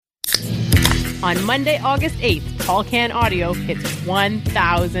On Monday, August 8th, Tall Can Audio hits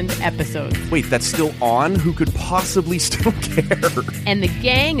 1,000 episodes. Wait, that's still on? Who could possibly still care? And the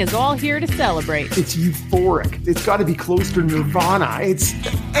gang is all here to celebrate. It's euphoric. It's got to be close to Nirvana. It's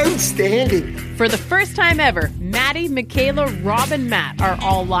outstanding. For the first time ever, Maddie, Michaela, Rob, and Matt are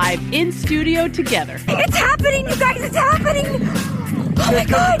all live in studio together. It's happening, you guys! It's happening! Oh my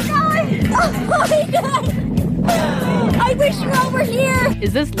God! Oh my God! I wish you all were here!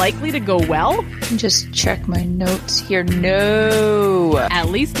 Is this likely to go well? Just check my notes here. No. At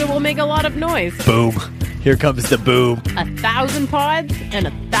least it will make a lot of noise. Boom. Here comes the boom. 1,000 pods and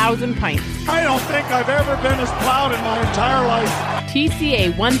 1,000 pints. I don't think I've ever been as proud in my entire life.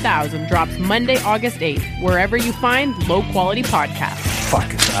 TCA 1000 drops Monday, August 8th, wherever you find low-quality podcasts.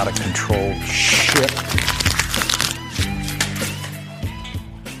 Fuck, it's out of control. Shit.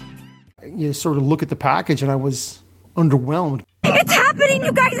 You sort of look at the package, and I was underwhelmed. It's happening,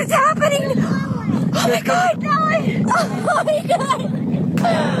 you guys! It's happening! Oh my God! Oh my God!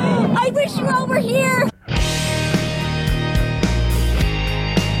 I wish you all were here!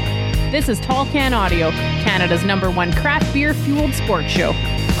 This is Tall Can Audio, Canada's #1 craft beer fueled sports show.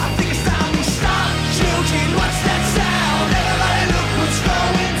 I think it's time we stop joking. What's that sound? Everybody look what's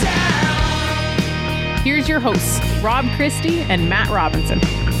going down. Here's your hosts, Rob Christie and Matt Robinson.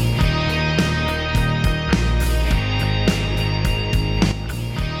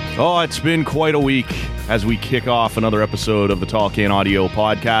 Oh, it's been quite a week as we kick off another episode of the Tall Can Audio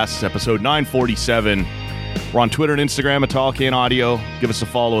podcast, episode 947. We're on Twitter and Instagram at Tall Can Audio. Give us a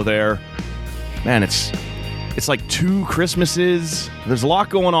follow there. Man, it's like 2 Christmases. There's a lot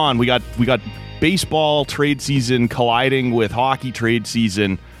going on. We got baseball trade season colliding with hockey trade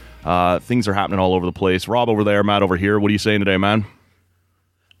season. Things are happening all over the place. Rob over there, Matt over here. What are you saying today, man?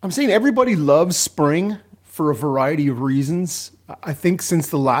 I'm saying everybody loves spring for a variety of reasons. I think since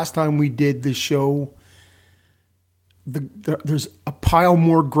the last time we did this show, there's a pile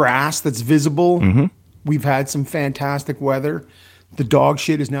more grass that's visible. Mm-hmm. We've had some fantastic weather. The dog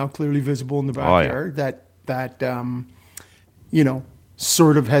shit is now clearly visible in the backyard. Oh, yeah. That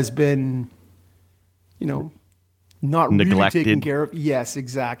sort of has been, not neglected. Really taken care of. Yes,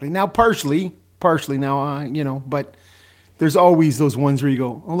 exactly. Now, partially now, but there's always those ones where you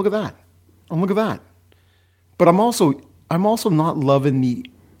go, oh, look at that. Oh, look at that. But I'm also not loving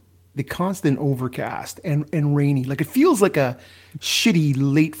the constant overcast and rainy. Like, it feels like a shitty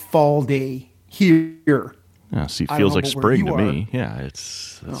late fall day here. Yeah, see, it feels like spring to me. Yeah,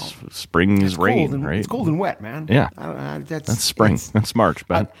 it's spring's rain, right? It's cold and wet, man. Yeah, that's spring. That's March,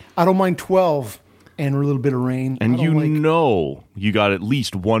 man. I don't mind 12 and a little bit of rain. And you got at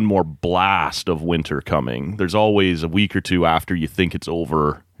least one more blast of winter coming. There's always a week or two after you think it's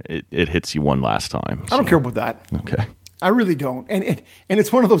over, it hits you one last time. So. I don't care about that. Okay. I really don't. And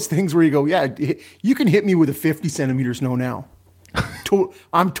it's one of those things where you go, yeah, you can hit me with a 50 centimeter snow now.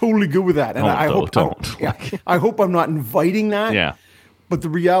 I'm totally good with that. And I hope I'm not inviting that. Yeah. But the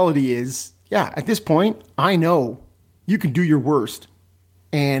reality is, at this point, I know you can do your worst.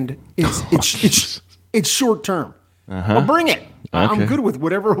 And it's short term. Uh-huh. I'll bring it. Okay. I'm good with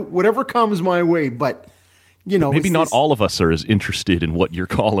whatever comes my way. But, maybe not all of us are as interested in what you're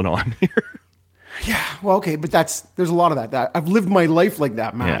calling on here. Yeah, well, okay, but there's a lot of that. I've lived my life like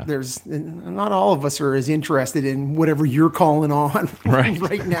that, Matt. Yeah. There's not all of us are as interested in whatever you're calling on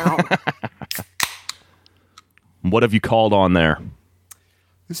right now. What have you called on there?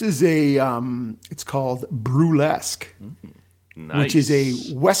 This is it's called Brulesque, nice. Which is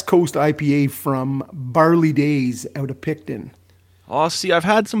a West Coast IPA from Barley Days out of Picton. Oh, see, I've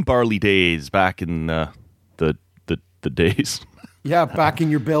had some Barley Days back in the days. Yeah, back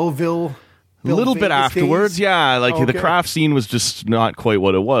in your Belleville. A little bit afterwards, days? Yeah. The craft scene was just not quite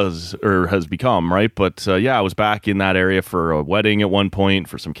what it was or has become, right? But I was back in that area for a wedding at one point,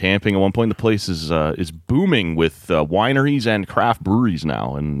 for some camping at one point. The place is booming with wineries and craft breweries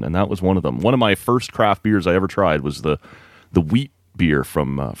now, and that was one of them. One of my first craft beers I ever tried was the wheat beer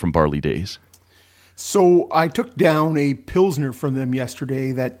from Barley Days. So I took down a Pilsner from them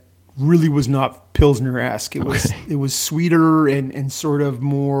yesterday that really was not Pilsner-esque. It was sweeter and sort of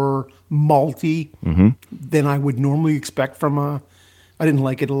more malty than I would normally expect from I didn't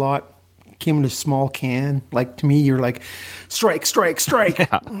like it a lot. It came in a small can. Like, to me, you're like, strike.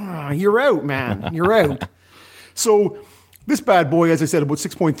 Yeah. You're out, man. You're out. So this bad boy, as I said, about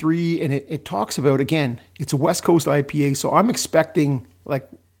 6.3, and it talks about, again, it's a West Coast IPA, so I'm expecting, like,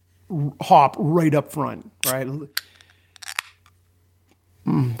 hop right up front, right?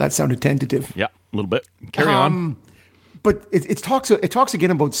 That sounded tentative. Yeah, a little bit. Carry on. But it talks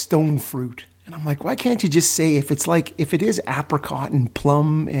again about stone fruit. And I'm like, why can't you just say if it is apricot and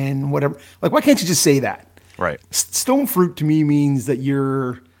plum and whatever, like, why can't you just say that? Right. Stone fruit to me means that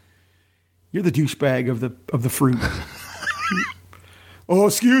you're the douchebag of the fruit. Oh,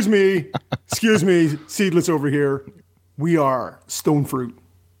 excuse me, seedless over here. We are stone fruit.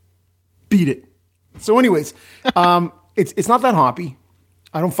 Beat it. So, anyways, it's not that hoppy.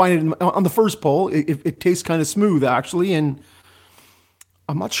 I don't find it on the first pull. It tastes kind of smooth actually, and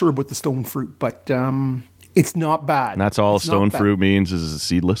I'm not sure about the stone fruit, but it's not bad. And that's all stone fruit means is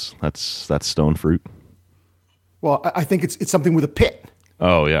seedless. That's stone fruit. Well, I think it's something with a pit.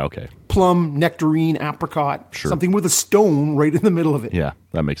 Oh yeah, okay. Plum, nectarine, apricot, sure. Something with a stone right in the middle of it. Yeah,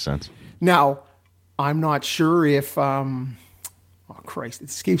 that makes sense. Now, I'm not sure if oh Christ, it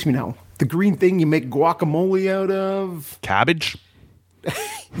escapes me now. The green thing you make guacamole out of? Cabbage?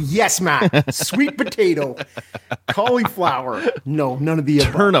 Yes, Matt. Sweet potato, cauliflower. No, none of the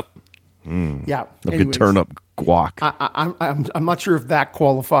above. Turnip. Yeah, a good turnip guac. I'm not sure if that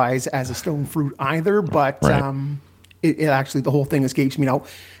qualifies as a stone fruit either, but right. It actually, the whole thing escapes me now.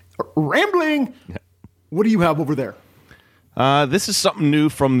 Rambling. What do you have over there? This is something new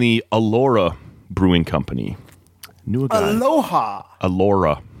from the Alora Brewing Company. Knew a guy. Aloha.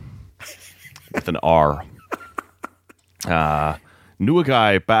 Alora. With an R. Knew a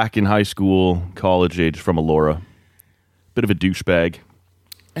guy back in high school, college age, from Alora. Bit of a douchebag.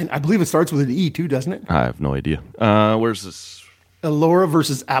 And I believe it starts with an E too, doesn't it? I have no idea. Where's this? Alora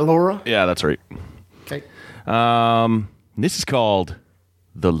versus Alora? Yeah, that's right. Okay. This is called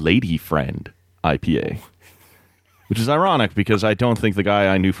the Lady Friend IPA, which is ironic because I don't think the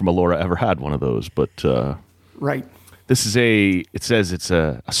guy I knew from Alora ever had one of those. But right, this is it says it's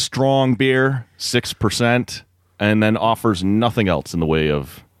a strong beer, 6%, and then offers nothing else in the way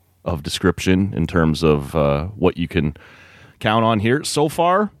of description in terms of what you can count on here. So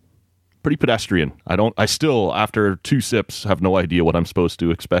far, pretty pedestrian. I still, after 2 sips, have no idea what I'm supposed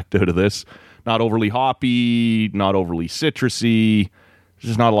to expect out of this. Not overly hoppy, not overly citrusy. There's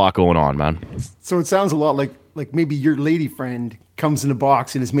just not a lot going on, man. So it sounds a lot like maybe your lady friend comes in a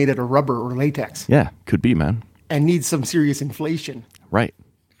box and is made out of rubber or latex. Yeah, could be, man. And needs some serious inflation. Right.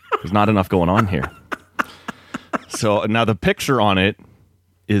 There's not enough going on here. So now the picture on it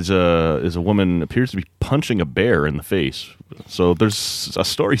is a woman appears to be punching a bear in the face. So there's a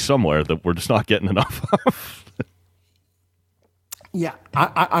story somewhere that we're just not getting enough of. Yeah,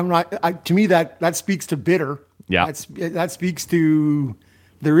 I'm not. To me, that speaks to bitter. Yeah, that speaks to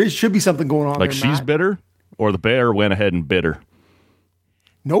should be something going on. Like there, she's Matt. bitter, or the bear went ahead and bit her.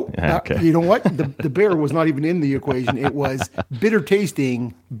 Nope. Okay. You know what? The bear was not even in the equation. It was bitter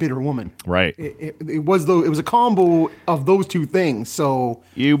tasting, bitter woman. Right. It was a combo of those two things. So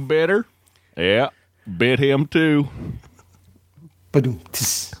you bitter? Yeah, bit him too.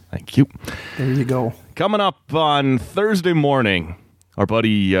 Thank you. There you go. Coming up on Thursday morning, our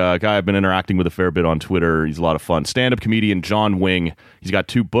buddy, guy I've been interacting with a fair bit on Twitter. He's a lot of fun. Stand-up comedian John Wing. He's got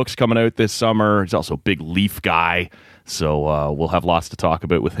 2 books coming out this summer. He's also a big Leaf guy. So we'll have lots to talk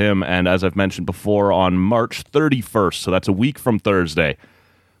about with him. And as I've mentioned before, on March 31st, so that's a week from Thursday,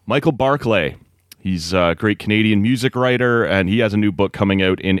 Michael Barclay. He's a great Canadian music writer, and he has a new book coming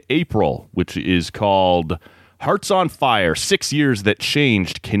out in April, which is called Hearts on Fire, 6 Years That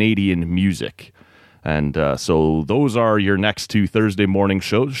Changed Canadian Music. And so those are your next 2 Thursday morning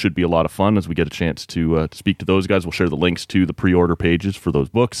shows. Should be a lot of fun as we get a chance to speak to those guys. We'll share the links to the pre-order pages for those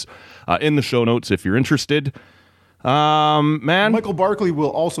books in the show notes if you're interested. Man, Michael Barclay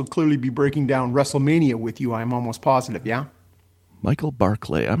will also clearly be breaking down WrestleMania with you. I'm almost positive. Yeah. Michael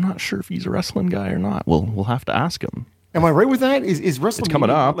Barclay. I'm not sure if he's a wrestling guy or not. We'll have to ask him. Am I right with that? Is WrestleMania it's coming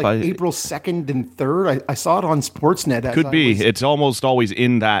up like April 2nd and 3rd? I saw it on Sportsnet. Could be. It's almost always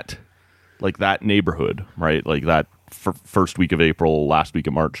in that neighborhood, right? Like that first week of April, last week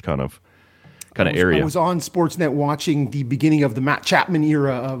of March kind of area. I was on Sportsnet watching the beginning of the Matt Chapman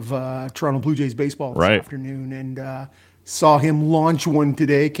era of Toronto Blue Jays baseball this afternoon, and saw him launch one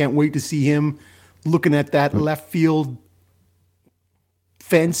today. Can't wait to see him looking at that left field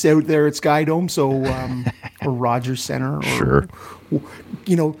fence out there at Skydome, or Rogers Center, or, sure,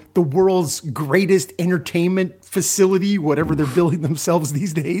 the world's greatest entertainment facility, whatever they're building themselves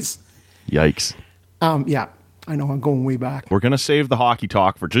these days. Yikes. Yeah, I know I'm going way back. We're going to save the hockey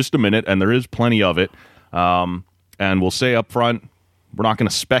talk for just a minute, and there is plenty of it. And we'll say up front, we're not going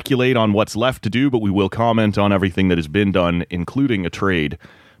to speculate on what's left to do, but we will comment on everything that has been done, including a trade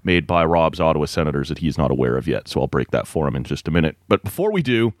made by Rob's Ottawa Senators that he's not aware of yet. So I'll break that for him in just a minute. But before we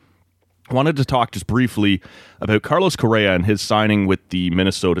do, I wanted to talk just briefly about Carlos Correa and his signing with the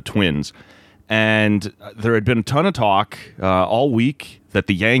Minnesota Twins. And there had been a ton of talk all week that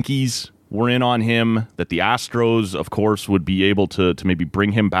the Yankees were in on him, that the Astros, of course, would be able to maybe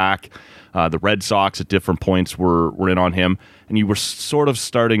bring him back. The Red Sox at different points were in on him. And you were sort of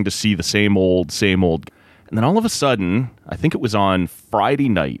starting to see the same old. And then all of a sudden, I think it was on Friday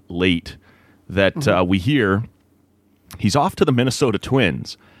night late, that we hear he's off to the Minnesota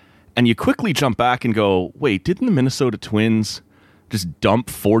Twins. And you quickly jump back and go, wait, didn't the Minnesota Twins just dump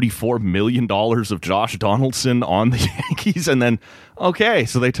 $44 million of Josh Donaldson on the Yankees? And then, okay,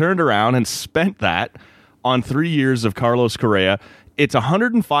 so they turned around and spent that on 3 years of Carlos Correa. It's a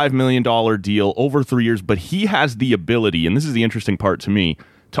 $105 million deal over 3 years, but he has the ability, and this is the interesting part to me,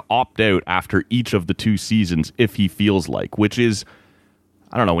 to opt out after each of the 2 seasons if he feels like, which is,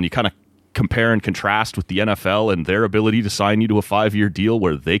 I don't know, when you kind of compare and contrast with the NFL and their ability to sign you to a 5-year deal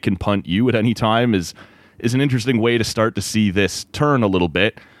where they can punt you at any time is an interesting way to start to see this turn a little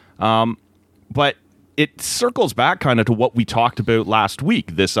bit. But it circles back kind of to what we talked about last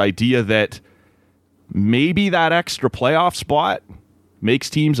week, this idea that maybe that extra playoff spot makes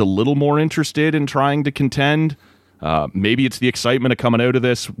teams a little more interested in trying to contend. Maybe it's the excitement of coming out of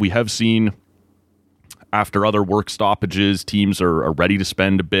this. We have seen after other work stoppages, teams are ready to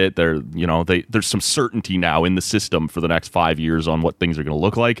spend a bit. There's some certainty now in the system for the next 5 years on what things are going to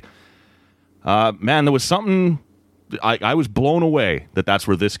look like. Man, there was something. I was blown away that's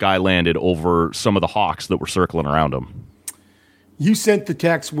where this guy landed over some of the Hawks that were circling around him. You sent the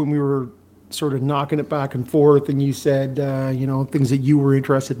text when we were sort of knocking it back and forth, and you said, things that you were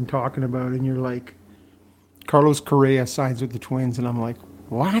interested in talking about, and you're like, Carlos Correa signs with the Twins, and I'm like,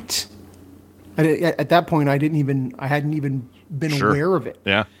 what? At that point, I hadn't even been aware of it.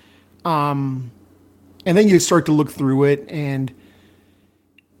 Yeah. And then you start to look through it, and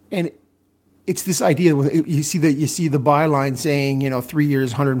it's this idea. You see the byline saying, 3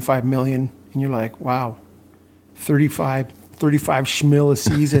 years, $105 million, and you're like, wow, 35 schmil a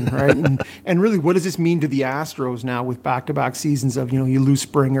season, right? and really, what does this mean to the Astros now with back-to-back seasons of, you lose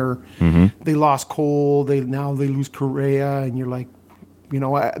Springer, they lost Cole, they lose Correa, and you're like,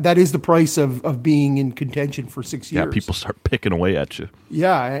 that is the price of being in contention for 6 years. Yeah, people start picking away at you.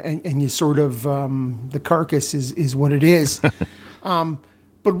 Yeah, and you sort of, the carcass is what it is.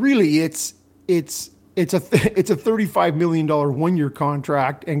 But really, it's a $35 million 1-year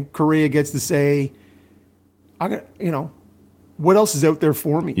contract, and Correa gets to say, what else is out there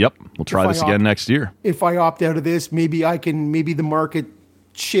for me? Yep, we'll try this again next year. If I opt out of this, maybe the market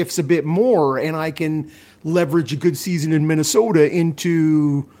shifts a bit more, and I can leverage a good season in Minnesota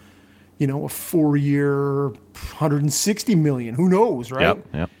into, a 4-year, $160 million. Who knows, right?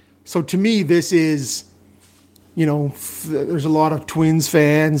 Yep. So to me, this is, there's a lot of Twins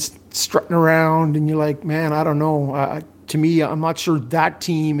fans strutting around, and you're like, man, I don't know. To me, I'm not sure that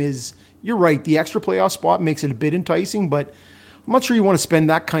team is. You're right. The extra playoff spot makes it a bit enticing, but I'm not sure you want to spend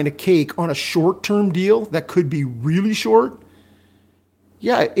that kind of cake on a short-term deal that could be really short.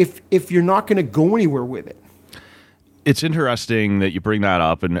 Yeah, if you're not going to go anywhere with it. It's interesting that you bring that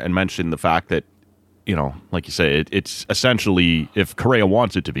up and mention the fact that, like you say, it's essentially, if Correa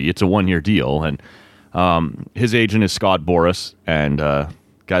wants it to be, it's a 1-year deal. And his agent is Scott Boras, and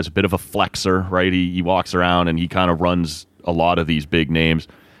guy's a bit of a flexer, right? He walks around and he kind of runs a lot of these big names.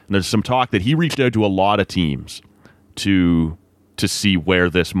 And there's some talk that he reached out to a lot of teams to see where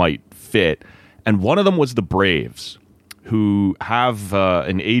this might fit. And one of them was the Braves, who have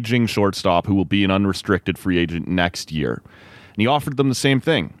an aging shortstop who will be an unrestricted free agent next year. And he offered them the same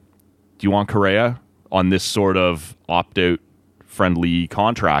thing. Do you want Correa on this sort of opt-out friendly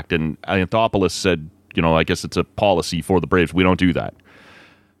contract? And Anthopoulos said, I guess it's a policy for the Braves. We don't do that.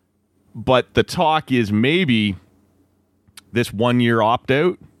 But the talk is maybe this 1-year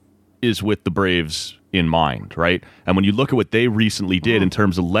opt-out is with the Braves in mind, right? And when you look at what they recently did in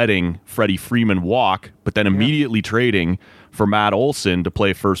terms of letting Freddie Freeman walk, but then immediately trading for Matt Olson to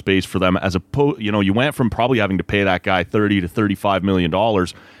play first base for them, as opposed, you went from probably having to pay that guy $30 to $35 million.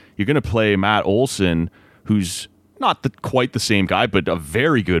 You're going to play Matt Olson, who's not quite the same guy, but a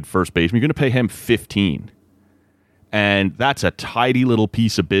very good first baseman. You're going to pay him $15. And that's a tidy little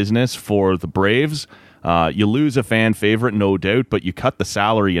piece of business for the Braves. You lose a fan favorite, no doubt, but you cut the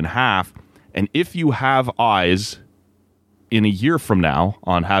salary in half. And if you have eyes in a year from now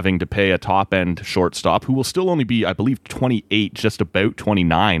on having to pay a top-end shortstop, who will still only be, I believe, 28, just about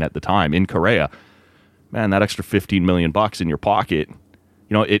 29 at the time in Correa, man, that extra $15 million in your pocket,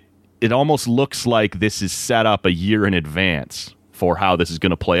 it almost looks like this is set up a year in advance for how this is going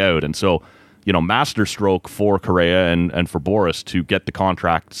to play out. And so, masterstroke for Correa and for Boras to get the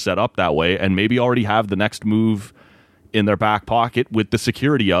contract set up that way and maybe already have the next move in their back pocket with the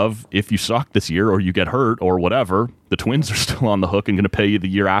security of, if you suck this year or you get hurt or whatever, the Twins are still on the hook and going to pay you the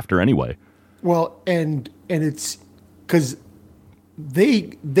year after anyway. Well, and it's because they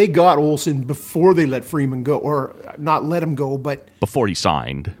got Olsen before they let Freeman go, or not let him go, but before he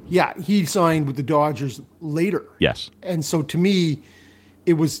signed. Yeah, he signed with the Dodgers later. Yes. And so to me,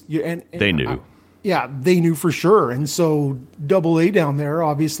 it was and they knew. They knew for sure. And so Double-A down there,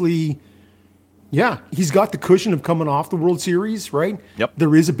 obviously, yeah, he's got the cushion of coming off the World Series, right? Yep.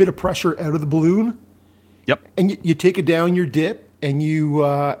 There is a bit of pressure out of the balloon. Yep. And you take it down your dip, and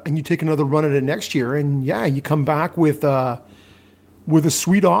you take another run at it next year, and yeah, you come back with a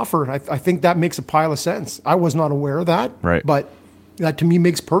sweet offer. And I think that makes a pile of sense. I was not aware of that, right? But that to me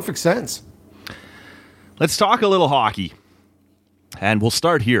makes perfect sense. Let's talk a little hockey, and we'll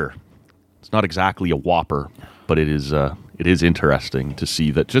start here. It's not exactly a whopper, but it is interesting to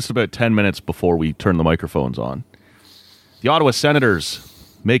see that just about 10 minutes before we turn the microphones on, the Ottawa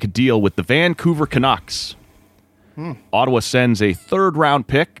Senators make a deal with the Vancouver Canucks. Ottawa sends a third-round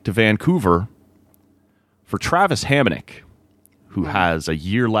pick to Vancouver for Travis Hamonic, who has a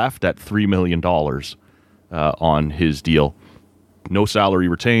year left at $3 million on his deal. No salary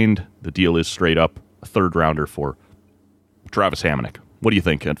retained. The deal is straight up a third-rounder for Travis Hamonic. What do you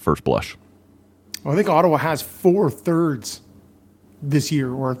think at first blush? Well, I think Ottawa has 4/3 this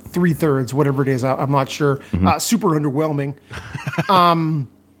year, or 3/3, whatever it is. I'm not sure. Super underwhelming.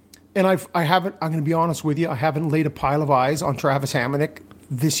 And I haven't. I'm going to be honest with you. I haven't laid a pile of eyes on Travis Hamonic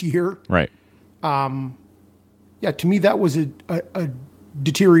this year. Right. Yeah, to me that was a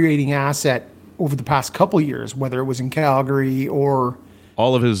deteriorating asset over the past couple of years, whether it was in Calgary or.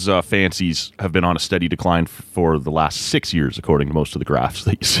 All of his fancies have been on a steady decline for the last 6 years, according to most of the graphs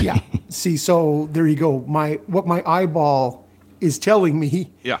that you see. Yeah. See, so there you go. What my eyeball is telling me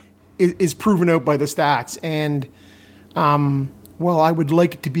is proven out by the stats. And, well, I would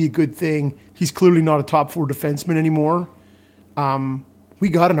like it to be a good thing. He's clearly not a top 4 defenseman anymore. We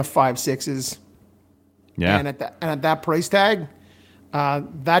got enough 5/6s. Yeah. And at that price tag,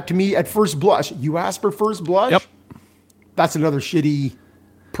 that to me, at first blush, you asked for first blush? Yep. That's another shitty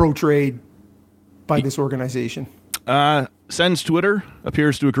pro trade by this organization. Sens Twitter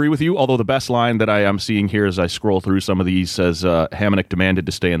appears to agree with you, although the best line that I am seeing here as I scroll through some of these says Hamonic demanded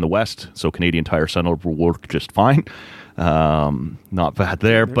to stay in the West, so Canadian Tire Center will work just fine. Not bad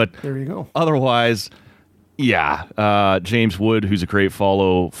there, but there you go. Otherwise, yeah. James Wood, who's a great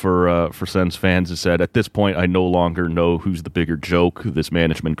follow for Sens fans, has said, at this point, I no longer know who's the bigger joke, this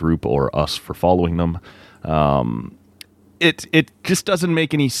management group or us for following them. It just doesn't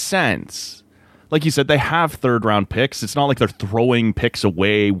make any sense. Like you said, they have third-round picks. It's not like they're throwing picks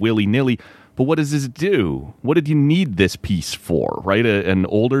away willy-nilly. But what does this do? What did you need this piece for, right? An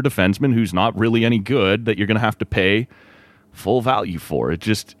older defenseman who's not really any good that you're going to have to pay full value for.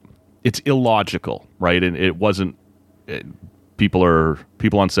 It's illogical, right? And it wasn't. People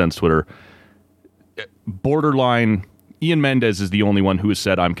on Sens Twitter, borderline. Ian Mendez is the only one who has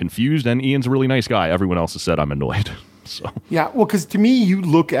said I'm confused, and Ian's a really nice guy. Everyone else has said I'm annoyed. So yeah, well, because to me, you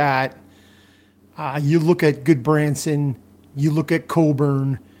look at Goodbranson, you look at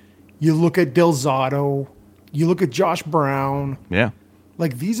Coburn, you look at Del Zotto, you look at Josh Brown. Yeah,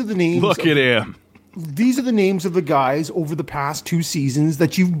 like these are the names. Look at him. These are the names of the guys over the past 2 seasons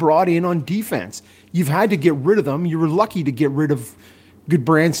that you've brought in on defense. You've had to get rid of them. You were lucky to get rid of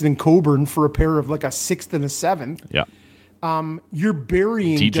Goodbranson and Coburn for a pair of like a 6th and a 7th. Yeah. You're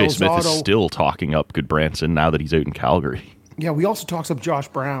burying TJ Del Smith Zotto. is still talking up Goodbranson now that he's out in Calgary. Yeah, we also talks up Josh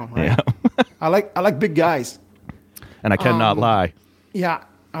Brown, right? Yeah. I like big guys. And I cannot lie. Yeah,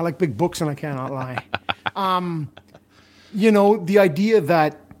 I like big books and I cannot lie. The idea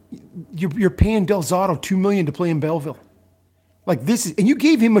that you're paying Del Zotto $2 million to play in Belleville. Like this is, and you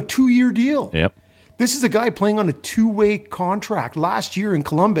gave him a 2-year deal. Yep. This is a guy playing on a 2-way contract last year in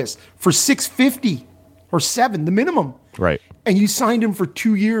Columbus for $650 or $7, the minimum. Right. And you signed him for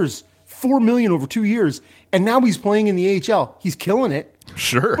 2 years, $4 million over 2 years, and now he's playing in the AHL. He's killing it.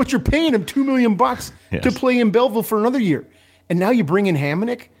 Sure. But you're paying him $2 million to play in Belleville for another year. And now you bring in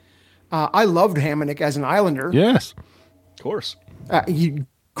Hamonic. I loved Hamonic as an Islander. Yes. Of course.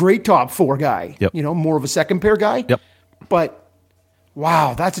 Great top 4 guy. Yep. More of a second pair guy. Yep. But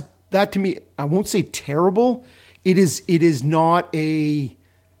wow, that to me, I won't say terrible. It is not a,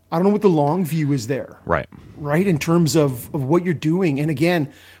 I don't know what the long view is there. Right. Right, in terms of what you're doing. And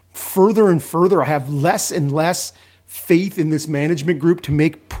again, further and further, I have less and less faith in this management group to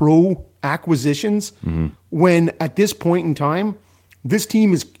make pro acquisitions when at this point in time, this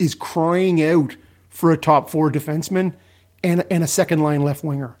team is crying out for a top 4 defenseman and a second line left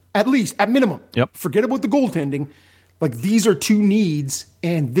winger. At least, at minimum. Yep. Forget about the goaltending. Like, these are two needs,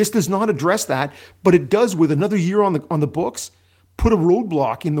 and this does not address that, but it does, with another year on the books, put a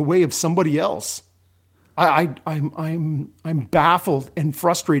roadblock in the way of somebody else. I'm baffled and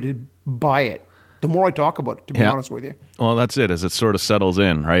frustrated by it. The more I talk about it, to be honest with you. Well, that's it, as it sort of settles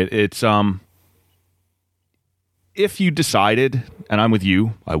in, right? It's if you decided, and I'm with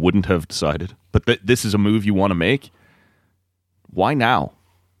you, I wouldn't have decided, but this is a move you want to make, why now?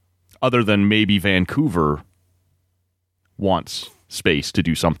 Other than maybe Vancouver wants space to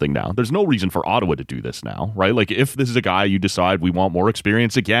do something now. There's no reason for Ottawa to do this now, right? Like, if this is a guy you decide we want more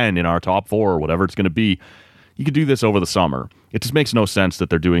experience again in our top four or whatever it's going to be, you could do this over the summer. It just makes no sense that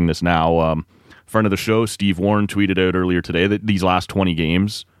they're doing this now. Friend of the show, Steve Warren, tweeted out earlier today that these last 20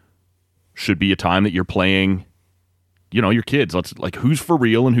 games should be a time that you're playing, your kids. Who's for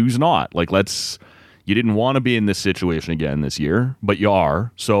real and who's not. You didn't want to be in this situation again this year, but you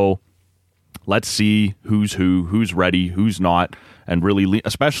are. So let's see who's ready, who's not, and really,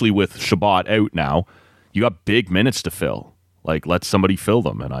 especially with Shabbat out now, you got big minutes to fill. Let somebody fill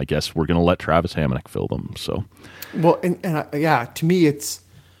them, and I guess we're going to let Travis Hamonic fill them. So, well, to me, it's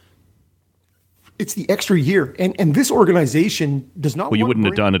the extra year, and this organization does not. Well, you wouldn't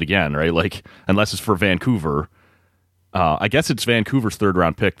have done it again, right? Unless it's for Vancouver. I guess it's Vancouver's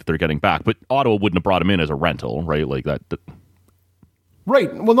third-round pick that they're getting back, but Ottawa wouldn't have brought him in as a rental, right? That.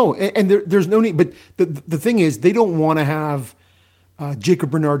 Right. Well, no, and there's no need. But the thing is, they don't want to have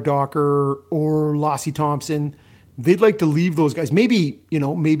Jacob Bernard-Docker or Lassie Thompson. They'd like to leave those guys. Maybe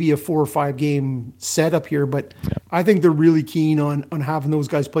a 4 or 5 game setup here, but yeah. I think they're really keen on having those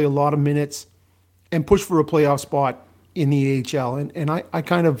guys play a lot of minutes and push for a playoff spot in the AHL. And I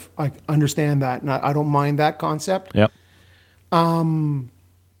understand that, and I don't mind that concept. Yep.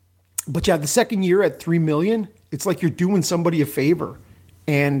 But yeah, the second year at $3 million, it's like you're doing somebody a favor.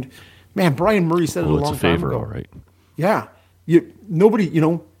 And man, Brian Murray said it a long time ago. It's a favor, all right. Yeah,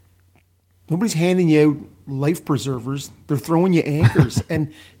 nobody's handing you out life preservers. They're throwing you anchors,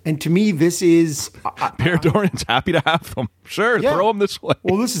 and to me, this is Pierre Dorian's happy to have them. Sure, yeah. Throw them this way.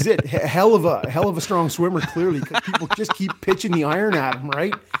 Well, this is it. Hell of a strong swimmer, clearly, because people just keep pitching the iron at him,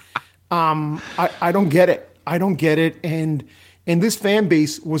 right? I don't get it. And this fan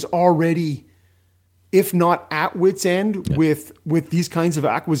base was already, if not at wit's end, with these kinds of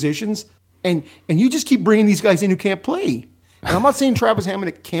acquisitions, and you just keep bringing these guys in who can't play. And I'm not saying Travis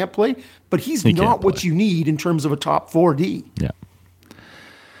Hamonic can't play, but he's not what you need in terms of a top 4D. Yeah.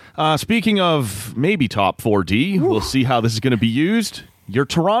 Speaking of maybe top 4D, we'll see how this is going to be used. Your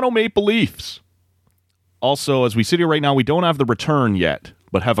Toronto Maple Leafs. Also, as we sit here right now, we don't have the return yet,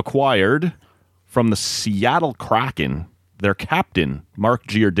 but have acquired from the Seattle Kraken their captain, Mark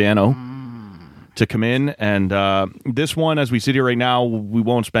Giordano, to come in. And this one, as we sit here right now, we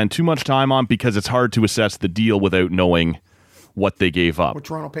won't spend too much time on because it's hard to assess the deal without knowing what they gave up. What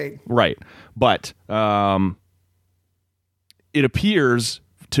Toronto paid. Right. But it appears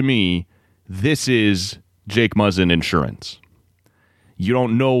to me this is Jake Muzzin insurance. You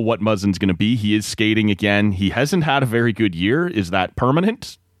don't know what Muzzin's going to be. He is skating again. He hasn't had a very good year. Is that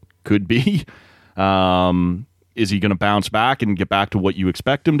permanent? Could be. Is he going to bounce back and get back to what you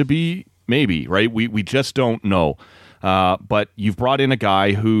expect him to be? Maybe, right? We just don't know. But you've brought in a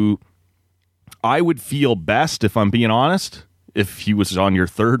guy who I would feel best, if I'm being honest, if he was on your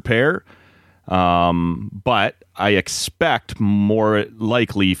third pair. But I expect more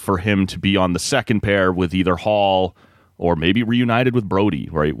likely for him to be on the second pair with either Hall or maybe reunited with Brody,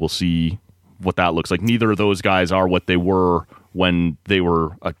 right? We'll see what that looks like. Neither of those guys are what they were when they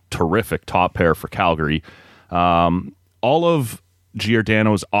were a terrific top pair for Calgary. All of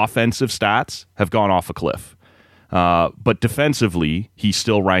Giordano's offensive stats have gone off a cliff. But defensively, he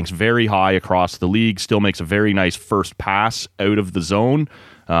still ranks very high across the league, still makes a very nice first pass out of the zone.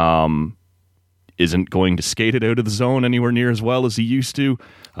 Isn't going to skate it out of the zone anywhere near as well as he used to,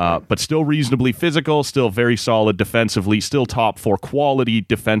 but still reasonably physical, still very solid defensively, still top 4 quality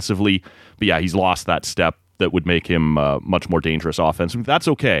defensively. But yeah, he's lost that step that would make him much more dangerous offensively. That's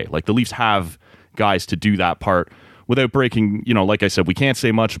okay. The Leafs have guys to do that part without breaking, like I said, we can't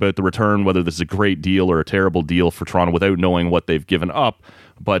say much about the return, whether this is a great deal or a terrible deal for Toronto without knowing what they've given up,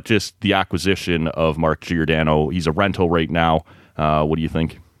 but just the acquisition of Mark Giordano. He's a rental right now. What do you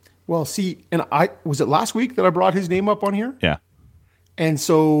think? Well, see, and was it last week that I brought his name up on here? Yeah. And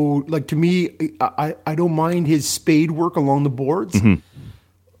so, to me, I don't mind his spade work along the boards.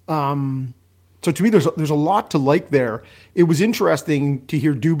 Mm-hmm. So to me, there's a lot to like there. It was interesting to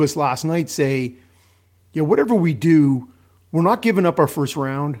hear Dubas last night say, whatever we do, we're not giving up our first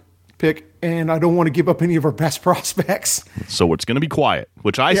round pick, and I don't want to give up any of our best prospects. So it's going to be quiet,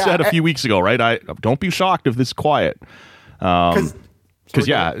 which I said a few weeks ago, right? I don't be shocked if this is quiet. Because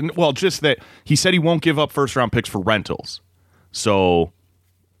just that he said he won't give up first-round picks for rentals. So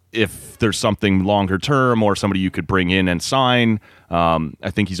if there's something longer term or somebody you could bring in and sign, I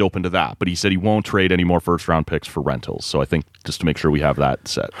think he's open to that. But he said he won't trade any more first-round picks for rentals. So I think just to make sure we have that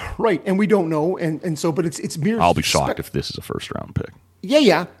set. Right, and we don't know, and so, but it's mere. I'll be shocked if this is a first-round pick.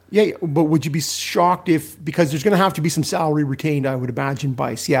 Yeah. But would you be shocked because there's going to have to be some salary retained, I would imagine,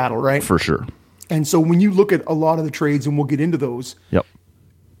 by Seattle, right? For sure. And so when you look at a lot of the trades, and we'll get into those, yep.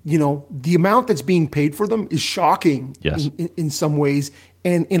 The amount that's being paid for them is shocking in some ways.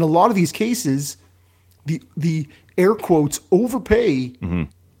 And in a lot of these cases, the air quotes overpay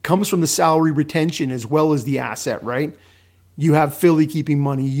comes from the salary retention as well as the asset, right? You have Philly keeping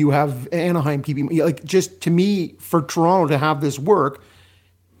money. You have Anaheim keeping money. Like, just to me, for Toronto to have this work,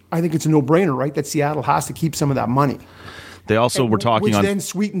 I think it's a no-brainer, right? That Seattle has to keep some of that money. They also were talking which then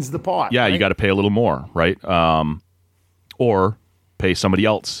sweetens the pot. Yeah, right? You got to pay a little more, right? Or pay somebody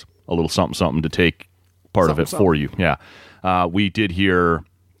else a little something to take part of it for you. Yeah. We did hear,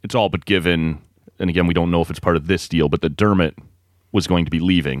 it's all but given, and again, we don't know if it's part of this deal, but that Dermott was going to be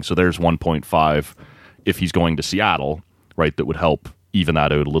leaving. So there's 1.5 if he's going to Seattle, right? That would help even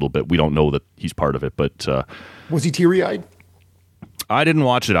that out a little bit. We don't know that he's part of it, but... was he teary-eyed? I didn't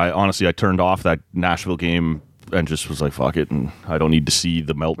watch it. I turned off that Nashville game and just was like, fuck it, and I don't need to see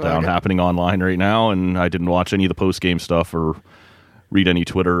the meltdown happening online right now, and I didn't watch any of the post-game stuff or read any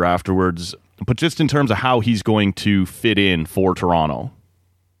Twitter afterwards. But just in terms of how he's going to fit in for Toronto,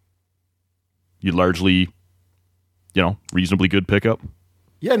 you largely, reasonably good pickup.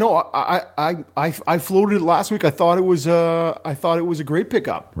 Yeah, no, I floated it last week. I thought it was a great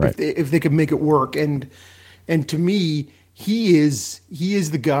pickup, right? If they could make it work, and to me, he is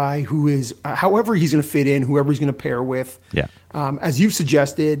the guy who is, however he's going to fit in, whoever he's going to pair with. Yeah. As you've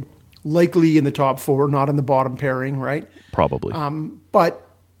suggested, likely in the top four, not in the bottom pairing, right? Probably. But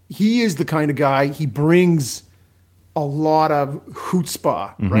he is the kind of guy, he brings a lot of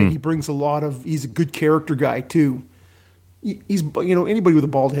chutzpah, right? He brings he's a good character guy too. He's, anybody with a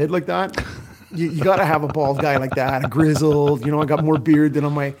bald head like that, you got to have a bald guy like that, a grizzled, I got more beard than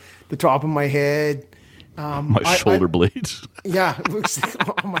on the top of my head. My shoulder blades. Yeah,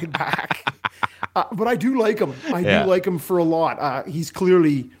 on my back. But I do like him. I do like him for a lot. He's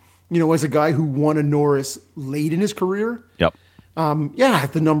clearly, as a guy who won a Norris late in his career. Yep.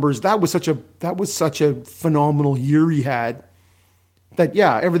 The numbers. That was such a phenomenal year he had. That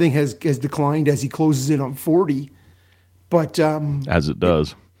everything has declined as he closes in on 40. But as it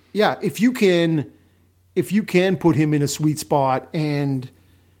does. If you can put him in a sweet spot, and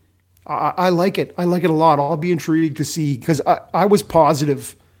I like it. I like it a lot. I'll be intrigued to see, because I was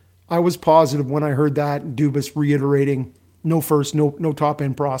positive. I was positive when I heard that, Dubas reiterating no top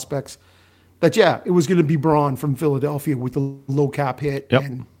end prospects. That it was going to be Braun from Philadelphia with the low cap hit,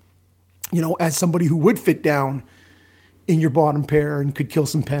 and as somebody who would fit down in your bottom pair and could kill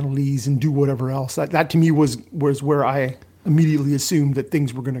some penalties and do whatever else. That to me was where I immediately assumed that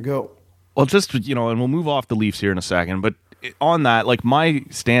things were going to go. Well, just and we'll move off the Leafs here in a second, but on that, like, my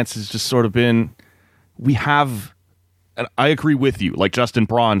stance has just sort of been, we have, and I agree with you, like, Justin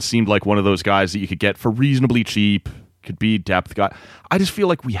Braun seemed like one of those guys that you could get for reasonably cheap, could be depth guy. I just feel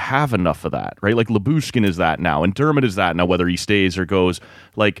like we have enough of that, right? Like, Lyubushkin is that now, and Dermott is that now, whether he stays or goes.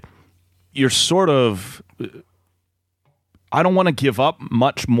 Like, you're sort of, I don't want to give up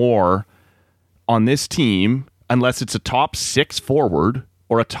much more on this team unless it's a top 6 forward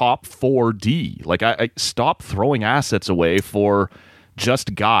or a top 4D. Like, I stop throwing assets away for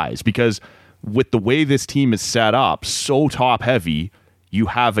just guys, because with the way this team is set up, so top heavy, you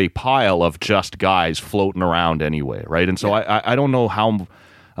have a pile of just guys floating around anyway, right? And so I don't know how.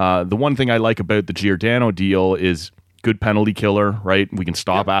 The one thing I like about the Giordano deal is good penalty killer, right? We can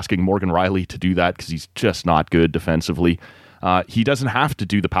stop asking Morgan Rielly to do that because he's just not good defensively. He doesn't have to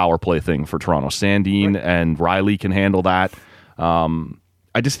do the power play thing for Toronto. Sandin and Rielly can handle that.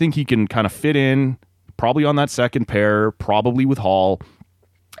 I just think he can kind of fit in, probably on that second pair, probably with Hall,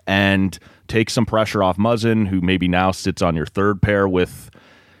 and take some pressure off Muzzin, who maybe now sits on your third pair with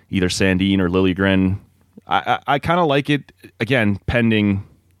either Sandin or Liljegren. I kind of like it, again, pending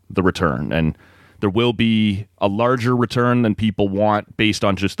the return. And there will be a larger return than people want based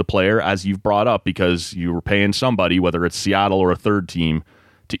on just the player, as you've brought up, because you were paying somebody, whether it's Seattle or a third team,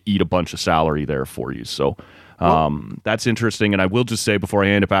 to eat a bunch of salary there for you. So that's interesting. And I will just say, before I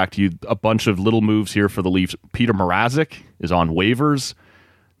hand it back to you, a bunch of little moves here for the Leafs. Peter Mrazek is on waivers.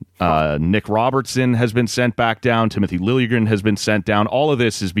 Nick Robertson has been sent back down. Timothy Liljegren has been sent down. All of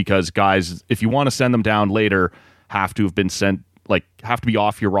this is because guys, if you want to send them down later, have to be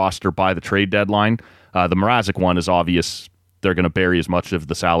off your roster by the trade deadline. The Mrazek one is obvious. They're going to bury as much of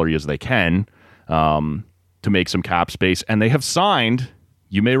the salary as they can to make some cap space. And they have signed,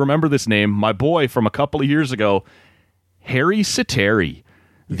 you may remember this name, my boy from a couple of years ago, Harri Sateri,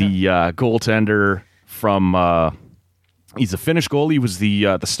 the goaltender from... he's a Finnish goalie. He was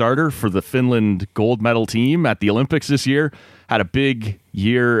the starter for the Finland gold medal team at the Olympics this year. Had a big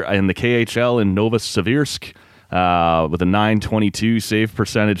year in the KHL in Novosibirsk with a .922 save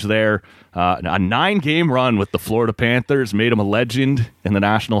percentage there. A 9-game run with the Florida Panthers made him a legend in the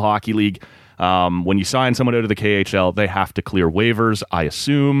National Hockey League. When you sign someone out of the KHL, they have to clear waivers. I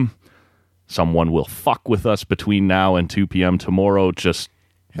assume someone will fuck with us between now and 2 p.m. tomorrow. Just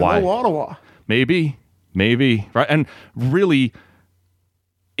why? Hello, Ottawa. Maybe, right? And really,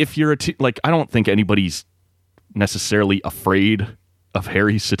 if you're I don't think anybody's necessarily afraid of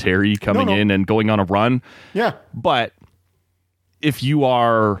Harri Sateri coming in and going on a run. Yeah. But if you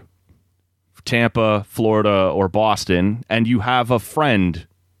are Tampa, Florida, or Boston, and you have a friend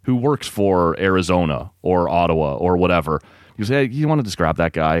who works for Arizona or Ottawa or whatever, you say, hey, you want to just grab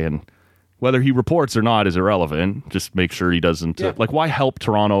that guy, and whether he reports or not is irrelevant. Just make sure he doesn't. Why help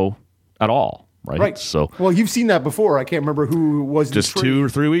Toronto at all? Right. So, well, you've seen that before. I can't remember who was just 2 or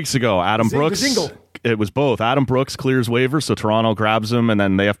 3 weeks ago. Adam Brooks. Zingle. It was both. Adam Brooks clears waivers, so Toronto grabs him, and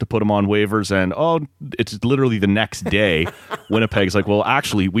then they have to put him on waivers. And it's literally the next day. Winnipeg's like, well,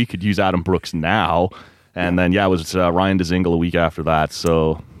 actually, we could use Adam Brooks now. And then it was Ryan Dzingel a week after that.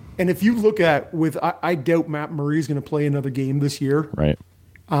 So, and if you look at I doubt Matt Murray's going to play another game this year. Right.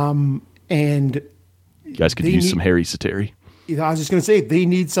 And you guys could use some Harri Sateri. I was just going to say they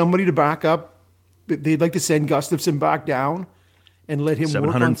need somebody to back up. They'd like to send Gustafsson back down and let him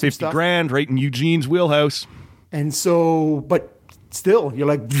work on some stuff. $750,000 right in Eugene's wheelhouse. And so, but still, you're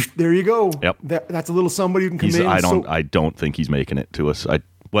like, there you go. Yep. That's a little somebody who can come in. I don't think he's making it to us.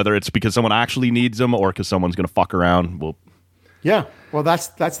 Whether it's because someone actually needs him or because someone's going to fuck around. Yeah. Well, that's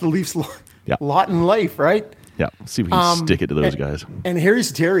the Leafs' lot in life, right? Yeah. Let's see if we can stick it to those guys. And Harri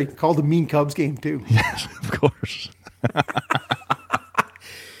Sateri called a mean Cubs game too. Yes, of course.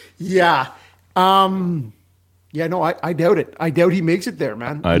 Yeah. I doubt it. I doubt he makes it there,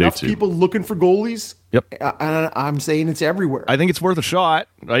 man. Enough do too. People looking for goalies. Yep. And I'm saying it's everywhere. I think it's worth a shot,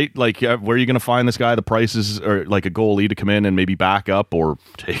 right? Like, where are you going to find this guy? The prices are like a goalie to come in and maybe back up or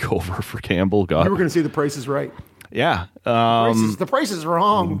take over for Campbell. God. You were going to say the price is right. Yeah. The price is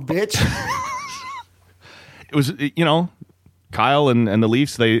wrong, bitch. It was, Kyle and the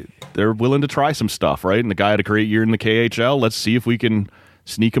Leafs, they're willing to try some stuff, right? And the guy had a great year in the KHL. Let's see if we can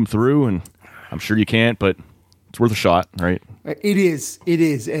sneak him through. And I'm sure you can't, but it's worth a shot, right? It is.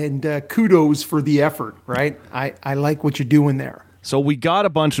 And kudos for the effort, right? I like what you're doing there. So we got a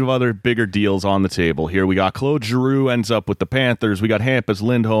bunch of other bigger deals on the table here. We got Claude Giroux ends up with the Panthers. We got Hampus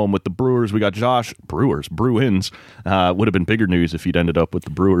Lindholm with the Brewers. We got Bruins. Would have been bigger news if he'd ended up with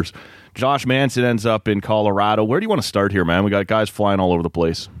the Brewers. Josh Manson ends up in Colorado. Where do you want to start here, man? We got guys flying all over the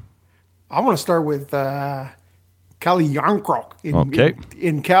place. I want to start with Calle Jarnkrok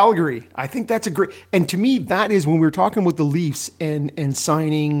in Calgary. I think that's a great, and to me, that is when we were talking with the Leafs and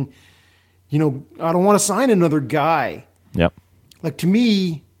signing, I don't want to sign another guy. Yep. Like, to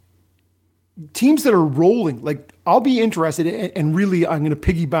me, teams that are rolling, like, I'll be interested, and really I'm going to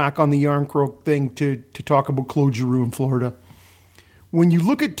piggyback on the Jarnkrok thing to talk about Claude Giroux in Florida. When you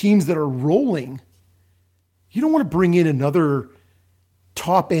look at teams that are rolling, you don't want to bring in another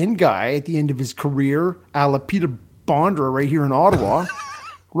top-end guy at the end of his career, a la Peter Bondra right here in Ottawa,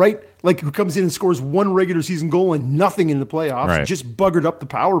 right? Like, who comes in and scores one regular season goal and nothing in the playoffs, right. Just buggered up the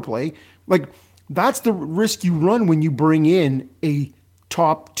power play. Like, that's the risk you run when you bring in a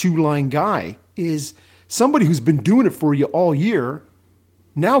top two-line guy, is somebody who's been doing it for you all year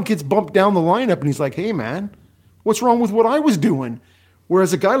now gets bumped down the lineup and he's like, hey, man, what's wrong with what I was doing?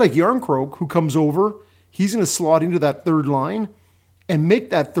 Whereas a guy like Jarnkrok who comes over, he's going to slot into that third line and make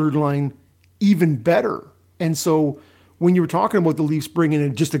that third line even better. And so when you were talking about the Leafs bringing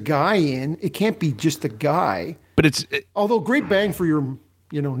in just a guy in, it can't be just a guy. But although great bang for your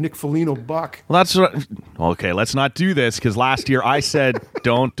Nick Foligno buck. Well, okay, let's not do this, because last year I said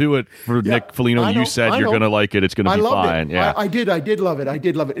don't do it for Nick Foligno. You said you're going to like it. It's going to be fine. It. Yeah, I did love it.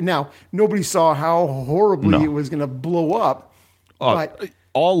 And now, nobody saw how horribly it was going to blow up. But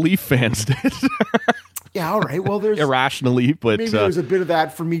all Leaf fans did. Yeah, all right. Well, there's irrationally, but maybe there's a bit of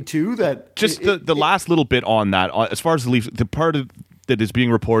that for me too. That just the last little bit on that, as far as the Leafs, the part that is being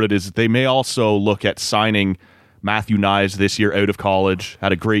reported is they may also look at signing Matthew Nyes this year out of college,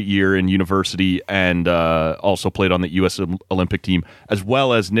 had a great year in university, and also played on the U.S. Olympic team, as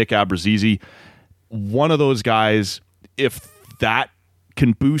well as Nick Abrazizi. One of those guys, if that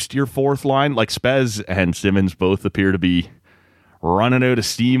can boost your fourth line, like Spez and Simmons both appear to be running out of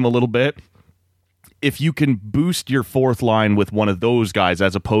steam a little bit. If you can boost your fourth line with one of those guys,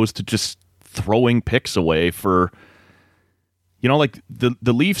 as opposed to just throwing picks away for, like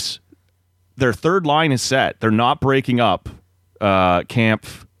the Leafs, their third line is set. They're not breaking up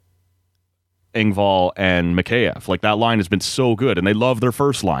Kampf, Engvall, and Mikheyev. Like, that line has been so good, and they love their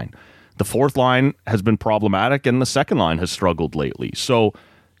first line. The fourth line has been problematic, and the second line has struggled lately. So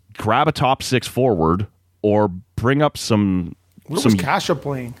grab a top six forward or bring up some... What was Kasha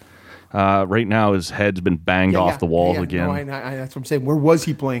playing? Right now, his head's been banged off the wall again. No, that's what I'm saying. Where was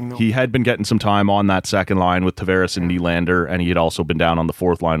he playing, though? He had been getting some time on that second line with Tavares and Nylander, and he had also been down on the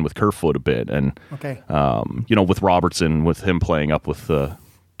fourth line with Kerfoot a bit. And, with Robertson, with him playing up with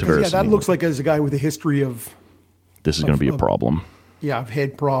Tavares. Yeah, that looks like as a guy with a history of... This is going to be a problem. Yeah, I've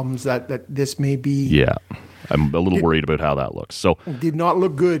had problems that this may be... Yeah, I'm a little worried about how that looks. So did not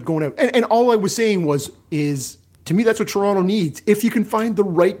look good going out. And all I was saying is, to me, that's what Toronto needs. If you can find the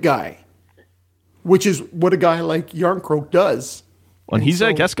right guy, which is what a guy like Jarnkrok does. And he's,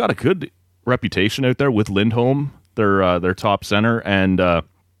 I guess, got a good reputation out there with Lindholm, their top center, and...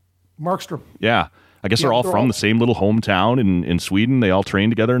 Markstrom. Yeah, I guess they're all from the same little hometown in Sweden. They all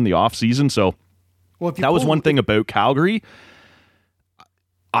train together in the off-season, so that was one thing about Calgary.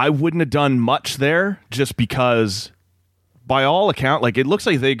 I wouldn't have done much there just because, by all account, like, it looks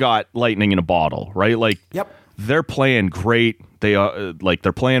like they got lightning in a bottle, right? Like, they're playing great. They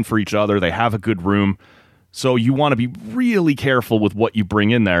they're playing for each other. They have a good room. So you want to be really careful with what you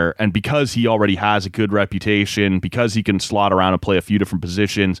bring in there. And because he already has a good reputation, because he can slot around and play a few different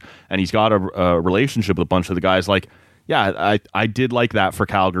positions, and he's got a relationship with a bunch of the guys, like, yeah, I did like that for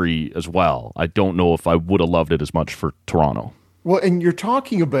Calgary as well. I don't know if I would have loved it as much for Toronto. Well, and you're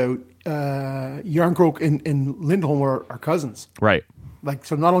talking about Jarnkrok and Lindholm are cousins. Right. Like,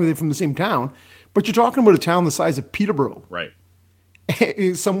 so not only are they from the same town, but you're talking about a town the size of Peterborough. Right.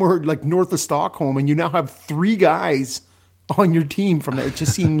 Somewhere like north of Stockholm, and you now have 3 guys on your team from there. It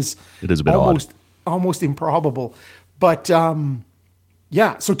just seems it is a bit almost improbable. But,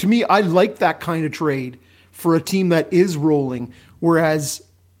 so to me, I like that kind of trade for a team that is rolling, whereas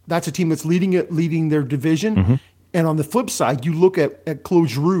that's a team that's leading their division. Mm-hmm. And on the flip side, you look at Claude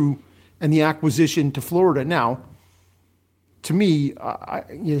Giroux and the acquisition to Florida. Now, to me,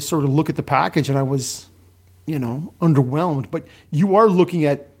 I sort of look at the package and I was, underwhelmed. But you are looking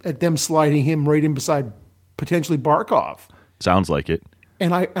at them sliding him right in beside potentially Barkov. Sounds like it.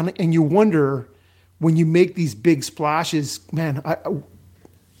 And you wonder, when you make these big splashes, man,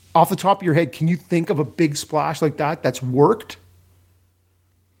 off the top of your head, can you think of a big splash like that that's worked?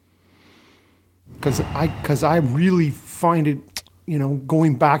 Because I really find it,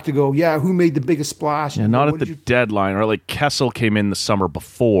 going back to go, who made the biggest splash? Yeah, not at the deadline. Or like Kessel came in the summer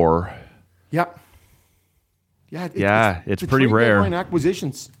before. Yeah. It's pretty rare. Deadline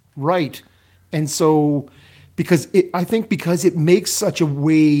acquisitions, right? And so, because it makes such a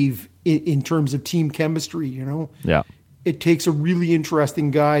wave in terms of team chemistry, Yeah. It takes a really interesting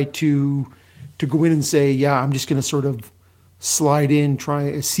guy to go in and say, I'm just going to sort of slide in,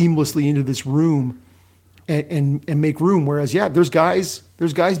 try seamlessly into this room and make room. Whereas, there's guys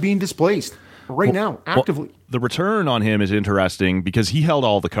being displaced right now, actively. Well, the return on him is interesting because he held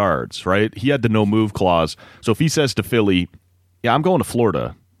all the cards, right? He had the no move clause. So if he says to Philly, I'm going to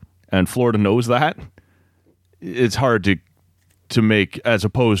Florida, and Florida knows that, it's hard to make, as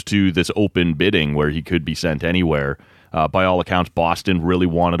opposed to this open bidding where he could be sent anywhere. By all accounts, Boston really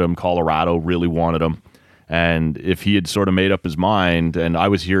wanted him. Colorado really wanted him. And if he had sort of made up his mind, and I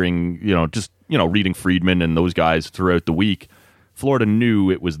was hearing, reading Friedman and those guys throughout the week, Florida knew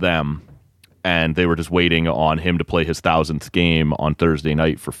it was them, and they were just waiting on him to play his 1,000th game on Thursday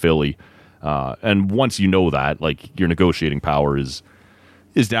night for Philly. And once you know that, like, your negotiating power is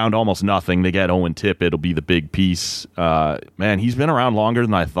down to almost nothing. They get Owen Tippett. It'll be the big piece. Man, he's been around longer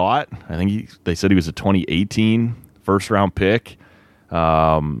than I thought. I think they said he was a 2018 first-round pick.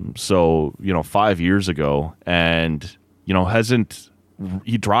 5 years ago, and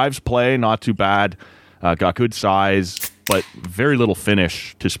he drives play, not too bad, got good size, but very little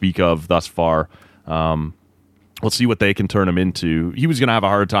finish to speak of thus far. We'll see what they can turn him into. He was going to have a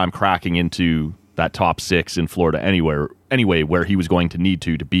hard time cracking into that top 6 in Florida anyway, where he was going to need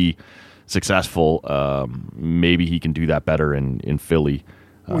to be successful. Maybe he can do that better in Philly.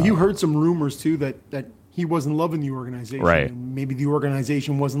 Well, you heard some rumors too that he wasn't loving the organization. Right. And maybe the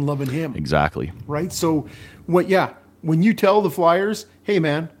organization wasn't loving him. Exactly. Right? So, when you tell the Flyers, hey,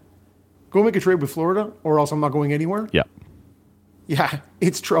 man, go make a trade with Florida or else I'm not going anywhere. Yeah. Yeah,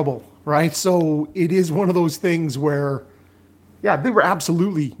 it's trouble, right? So it is one of those things where, yeah, they were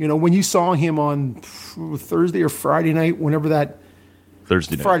absolutely, when you saw him on Thursday or Friday night, whenever that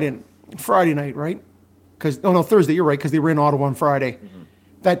Thursday night. Friday night, right? Thursday, you're right, because they were in Ottawa on Friday. Mm-hmm.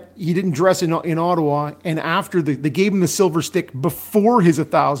 That he didn't dress in Ottawa, and after they gave him the silver stick before his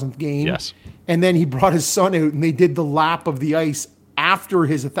 1,000th game. Yes. And then he brought his son out, and they did the lap of the ice after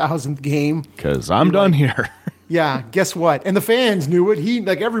his 1,000th game. Because I'm done here. Yeah, guess what? And the fans knew it.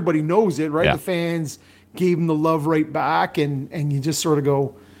 Everybody knows it, right? Yeah. The fans gave him the love right back, and you just sort of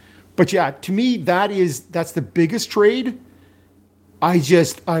go. But yeah, to me, that's the biggest trade. I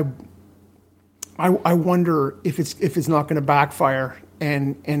wonder if it's not going to backfire,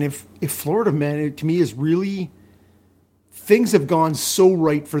 and if Florida, man, to me is really, things have gone so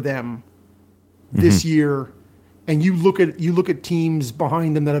right for them this year, and you look at teams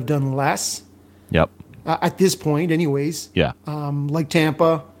behind them that have done less. Yep. At this point, anyways. Yeah. Like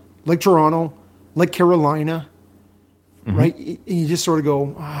Tampa, like Toronto, like Carolina, right? And you just sort of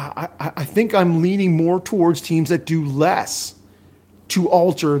go, I think I'm leaning more towards teams that do less to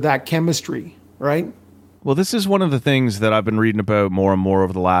alter that chemistry, right? Well, this is one of the things that I've been reading about more and more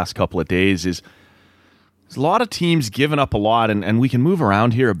over the last couple of days is there's a lot of teams giving up a lot, and we can move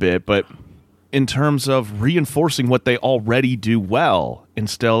around here a bit, but in terms of reinforcing what they already do well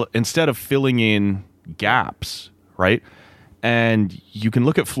instead of filling in gaps, right? And you can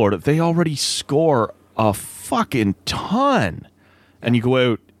look at Florida. They already score a fucking ton. And you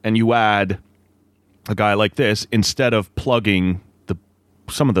go out and you add a guy like this instead of plugging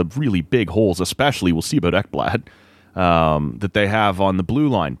some of the really big holes, especially we'll see about Ekblad, that they have on the blue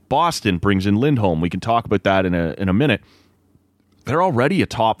line. Boston brings in Lindholm. We can talk about that in a minute. They're already a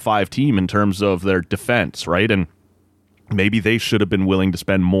top 5 team in terms of their defense, right? And maybe they should have been willing to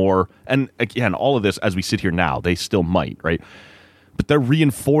spend more. And again, all of this, as we sit here now, they still might, right? But they're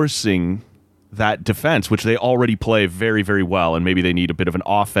reinforcing that defense, which they already play very, very well. And maybe they need a bit of an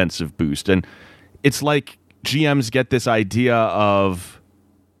offensive boost. And it's like GMs get this idea of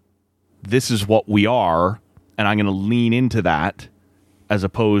this is what we are, and I'm going to lean into that as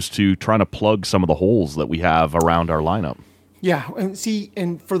opposed to trying to plug some of the holes that we have around our lineup. Yeah,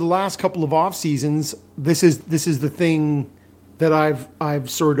 and for the last couple of off seasons, this is the thing that I've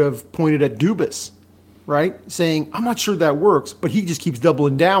sort of pointed at Dubas, right? Saying I'm not sure that works, but he just keeps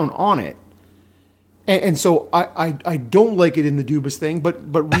doubling down on it, and so I don't like it in the Dubas thing, but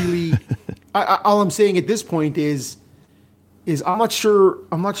really, all I'm saying at this point is I'm not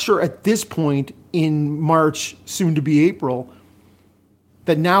sure at this point in March, soon to be April,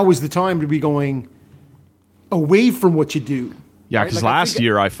 that now is the time to be going away from what you do. Yeah, because last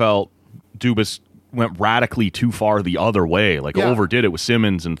year I felt Dubas went radically too far the other way. Overdid it with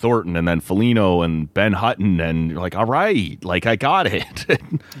Simmons and Thornton and then Foligno and Ben Hutton, and you're like, all right, I got it.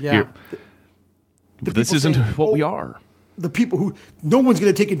 Yeah. This isn't what we are. The people who, no one's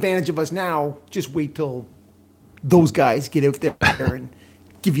going to take advantage of us now, just wait till those guys get out there and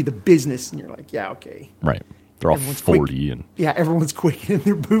give you the business, and you're like, yeah, okay. Right. They're all 40. And yeah, everyone's quick in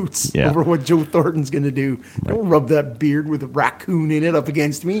their boots over what Joe Thornton's going to do. Right. Don't rub that beard with a raccoon in it up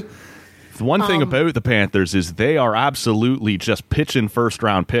against me. The one thing about the Panthers is they are absolutely just pitching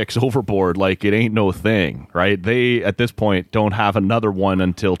first-round picks overboard like it ain't no thing, right? They, at this point, don't have another one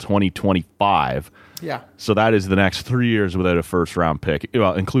until 2025. Yeah. So that is the next 3 years without a first-round pick,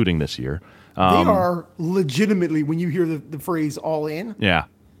 well, including this year. They are legitimately, when you hear the phrase all in, yeah,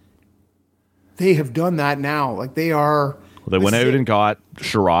 they have done that now. They are. Well, they went out and got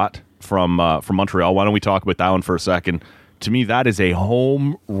Sherratt from Montreal. Why don't we talk about that one for a second? To me, that is a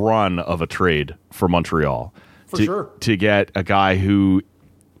home run of a trade for Montreal. For sure. To get a guy who,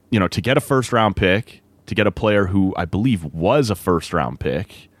 to get a first-round pick, to get a player who I believe was a first-round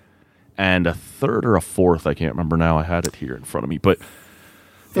pick, and a third or a fourth, I can't remember now. I had it here in front of me, but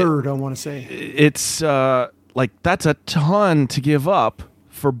third, I want to say. It's that's a ton to give up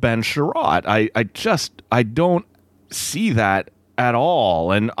for Ben Sherratt. I don't see that at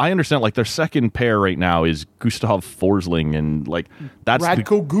all. And I understand their second pair right now is Gustav Forsling, and that's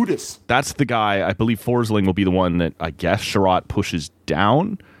Radko Gudas. That's the guy. I believe Forsling will be the one that I guess Sherratt pushes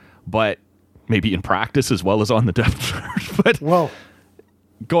down, but maybe in practice as well as on the depth chart. But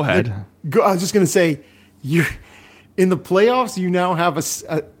go ahead. I was just going to say, you in the playoffs, you now have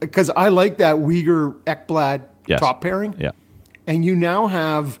because I like that Weegar Ekblad top pairing. Yeah. And you now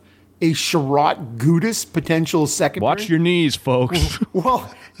have a Sherratt Gudas potential second. Watch your knees, folks.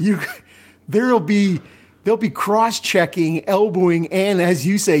 Well, there'll be they'll be cross-checking, elbowing, and as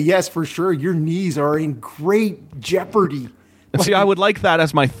you say, yes, for sure, your knees are in great jeopardy. And see, I would like that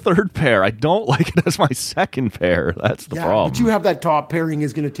as my third pair. I don't like it as my second pair. That's the problem. But you have that top pairing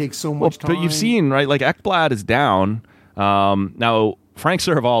is going to take so much time. But you've seen, right, like Ekblad is down. Now, Frank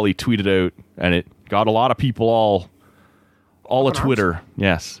Saravalli tweeted out, and it got a lot of people all of Twitter,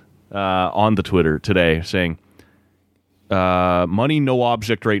 yes, on the Twitter today, saying, money no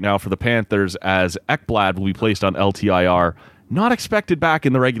object right now for the Panthers as Ekblad will be placed on LTIR. Not expected back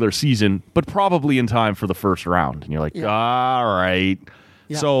in the regular season, but probably in time for the first round. And you're like, all right.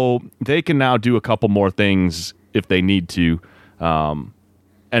 Yeah. So they can now do a couple more things if they need to.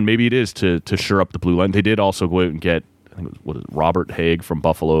 And maybe it is to shore up the blue line. They did also go out and get, I think it was Robert Haig from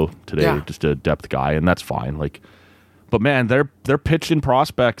Buffalo today, just a depth guy, and that's fine. But man, they're pitching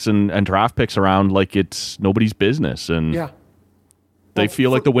prospects and draft picks around like it's nobody's business. And they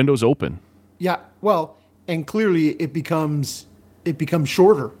feel like the window's open. Yeah, well, and clearly it becomes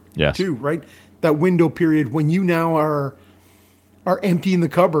shorter too, right? That window period when you now are emptying the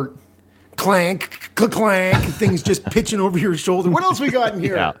cupboard, clank, clank, things just pitching over your shoulder. What else we got in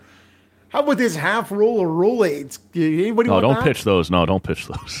here? Yeah. How about this half roll of Rolaids? Anybody want don't that? pitch those. No, don't pitch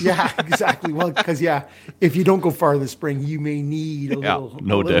those. Yeah, exactly. Well, because if you don't go far this spring, you may need a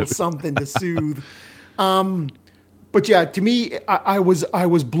little something to soothe. But yeah, to me, I was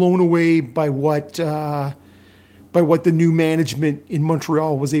blown away by what the new management in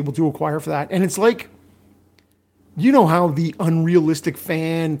Montreal was able to acquire for that. And it's like, you know how the unrealistic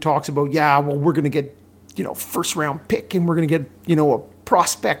fan talks about, we're going to get, first round pick and we're going to get, a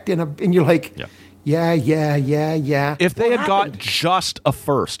prospect and you're like, yeah. If they had got just a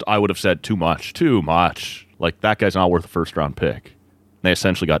first, I would have said too much. Like that guy's not worth a first round pick. They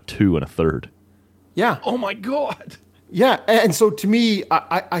essentially got 2 and a third. Yeah. Oh my God. Yeah, and so to me,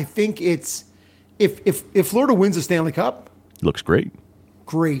 I think it's if Florida wins the Stanley Cup, looks great,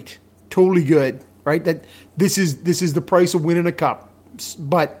 totally good, right? That this is the price of winning a cup.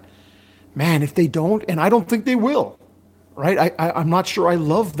 But man, if they don't, and I don't think they will, right? I'm not sure I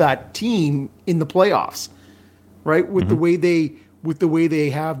love that team in the playoffs, right? With the way they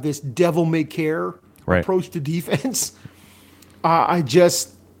have this devil may care approach to defense. Now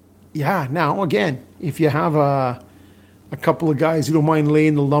again, if you have a couple of guys who don't mind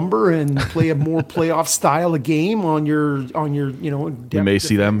laying the lumber and play a more playoff style of game on your you may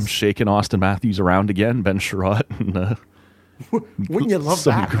see them shaking Austin Matthews around again, Ben Sherratt, and wouldn't you love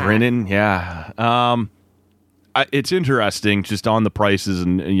some that? Grinning, yeah. It's interesting just on the prices,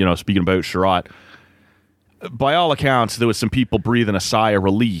 and speaking about Sherratt, by all accounts, there was some people breathing a sigh of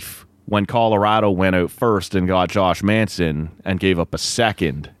relief when Colorado went out first and got Josh Manson and gave up a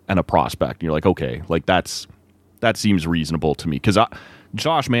second and a prospect. And you're like, okay, like that seems reasonable to me, because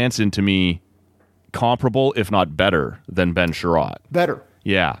Josh Manson, to me, comparable, if not better, than Ben Sherratt. Better.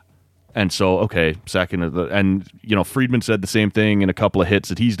 Yeah. And so, okay, second of and Friedman said the same thing in a couple of hits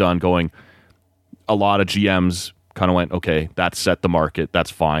that he's done, going, a lot of GMs kind of went, okay, that's set the market,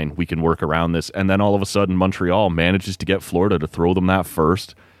 that's fine, we can work around this. And then all of a sudden, Montreal manages to get Florida to throw them that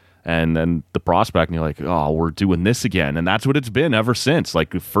first, and then the prospect, and you're like, oh, we're doing this again. And that's what it's been ever since.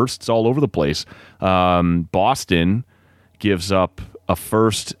 Like, firsts all over the place. Boston gives up a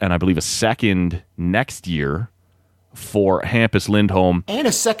first and I believe a second next year for Hampus Lindholm. And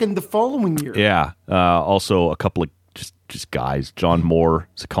a second the following year. Yeah. Also a couple of just guys. John Moore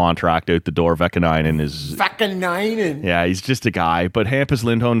is a contract out the door. Vekanainen is... Vekanainen. Yeah, he's just a guy. But Hampus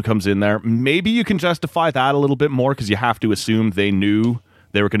Lindholm comes in there. Maybe you can justify that a little bit more, because you have to assume they knew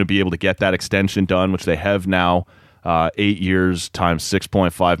they were going to be able to get that extension done, which they have now. 8 years times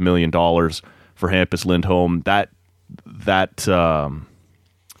 $6.5 million for Hampus Lindholm. That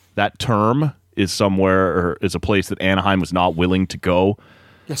term is somewhere, or is a place that Anaheim was not willing to go.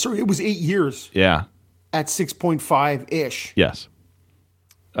 Yeah, sorry, it was 8 years. Yeah. At 6.5-ish. Yes.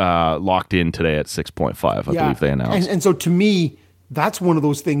 Locked in today at 6.5, I believe they announced. And so to me, that's one of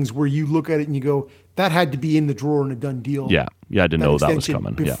those things where you look at it and you go, that had to be in the drawer and a done deal. Yeah, I didn't know that was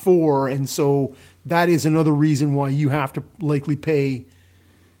coming before, and so that is another reason why you have to likely pay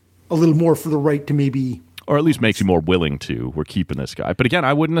a little more for the right to maybe, or at least makes you more willing to. We're keeping this guy, but again,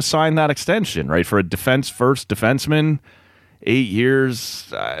 I wouldn't assign that extension, right, for a first defenseman. 8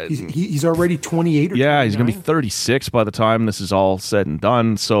 years. He's already 28 or 29. He's going to be 36 by the time this is all said and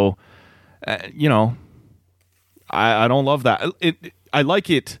done. So, I don't love that. I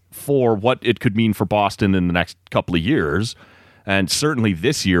like it for what it could mean for Boston in the next couple of years, and certainly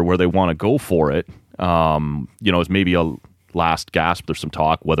this year where they want to go for it. Is maybe a last gasp. There's some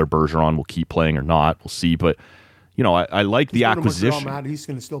talk whether Bergeron will keep playing or not. We'll see, but I like the acquisition. Matt, he's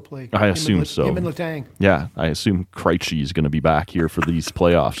going to still play. I assume so. Him and Letang. Yeah, I assume Krejci is going to be back here for these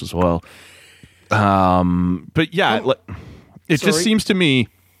playoffs as well. But yeah, it just seems to me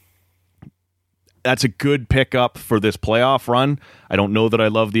that's a good pickup for this playoff run. I don't know that I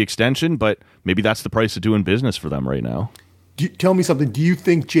love the extension, but maybe that's the price of doing business for them right now. Tell me something. Do you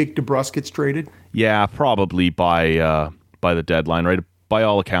think Jake DeBrusk gets traded? Yeah, probably by the deadline, right? By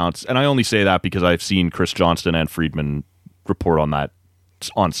all accounts. And I only say that because I've seen Chris Johnston and Friedman report on that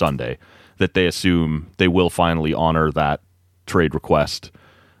on Sunday, that they assume they will finally honor that trade request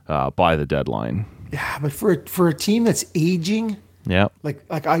by the deadline. Yeah, but for a team that's aging, yeah, like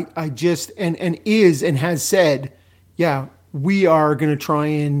I just and is and has said, yeah, we are going to try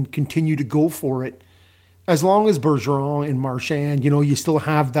and continue to go for it as long as Bergeron and Marchand, you still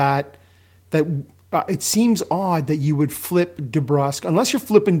have that. It seems odd that you would flip DeBrusk unless you're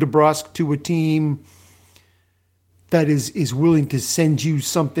flipping DeBrusk to a team that is willing to send you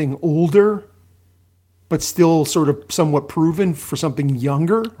something older, but still sort of somewhat proven for something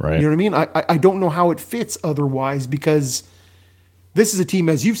younger. Right. You know what I mean? I don't know how it fits otherwise, because this is a team,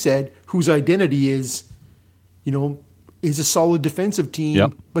 as you've said, whose identity is a solid defensive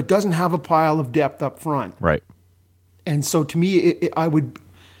team, but doesn't have a pile of depth up front. Right. And so to me, I would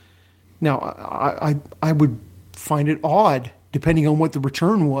find it odd, depending on what the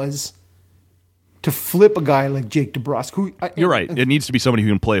return was, to flip a guy like Jake DeBrusk. You're right. It needs to be somebody who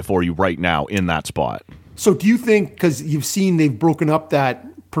can play for you right now in that spot. So do you think, because you've seen they've broken up that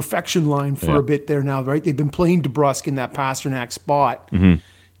perfection line for a bit there now, right? They've been playing DeBrusk in that Pasternak spot. Mm-hmm.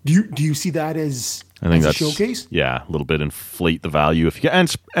 Do you see that as a showcase? Yeah, a little bit inflate the value if you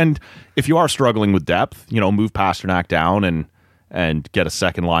and if you are struggling with depth, move Pasternak down and get a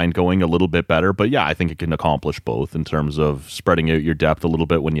second line going a little bit better. But yeah, I think it can accomplish both in terms of spreading out your depth a little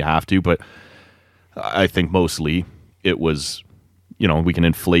bit when you have to. But I think mostly it was, we can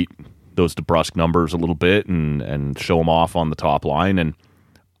inflate those DeBrusk numbers a little bit and show them off on the top line. And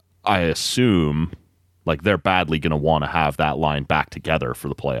I assume they're badly going to want to have that line back together for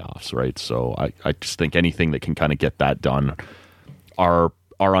the playoffs, right? So I just think anything that can kind of get that done. Our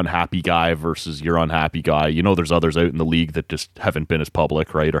unhappy guy versus your unhappy guy. There's others out in the league that just haven't been as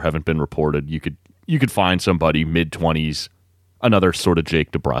public, right, or haven't been reported. You could find somebody mid-20s, another sort of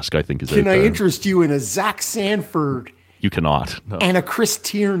Jake DeBrusk, I think is out there. Can I interest you in a Zach Sanford? You cannot. No. And a Chris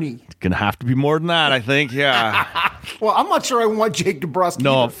Tierney. It's going to have to be more than that, I think, yeah. Well, I'm not sure I want Jake DeBrusk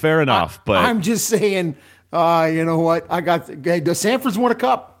No, either. Fair enough. But I'm just saying, you know what? Sanford's won a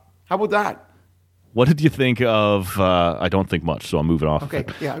cup. How about that? What did you think of, I don't think much, so I'm moving off. Okay,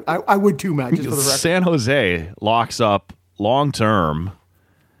 yeah, I would too, Matt, just for the record. San Jose locks up long-term,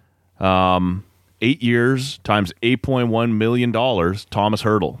 8 years times $8.1 million, Thomas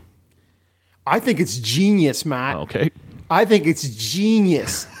Hertl. I think it's genius, Matt. Okay. I think it's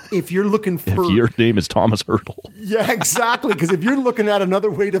genius if you're looking for... If your name is Thomas Hertl. Yeah, exactly, because if you're looking at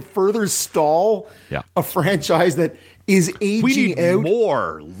another way to further stall a franchise that is aging we need out...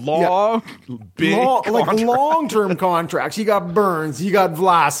 more big contracts. Long-term contracts. You got Burns, you got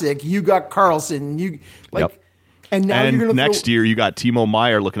Vlasic, you got Carlson, and now you're going to next year you got Timo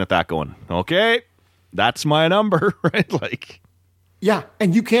Meier looking at that going, okay, that's my number, right? Yeah,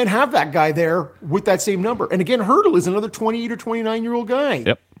 and you can't have that guy there with that same number. And again, Hertl is another 28 or 29-year-old guy.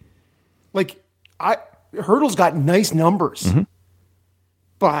 Yep. Hertl's got nice numbers. Mm-hmm.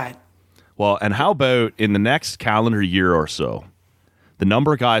 But... Well, and how about in the next calendar year or so, the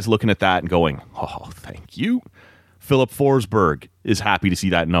number of guys looking at that and going, oh, thank you. Philip Forsberg is happy to see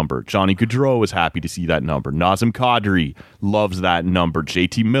that number. Johnny Gaudreau is happy to see that number. Nazem Kadri loves that number.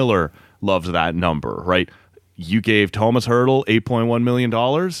 JT Miller loves that number, right? You gave Thomas Hertl $8.1 million.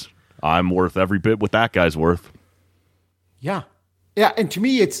 I'm worth every bit what that guy's worth. Yeah. Yeah, and to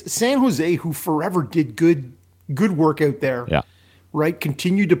me, it's San Jose who forever did good work out there. Yeah. Right?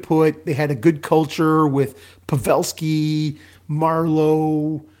 Continued to they had a good culture with Pavelski,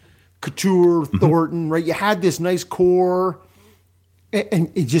 Marleau, Couture, Thornton, right? You had this nice core,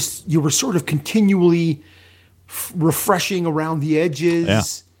 and you were sort of continually refreshing around the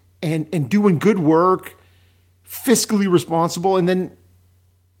edges and doing good work, fiscally responsible, and then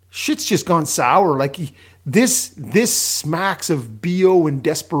shit's just gone sour. This smacks of BO and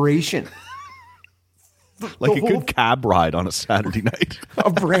desperation. Like a good cab ride on a Saturday night.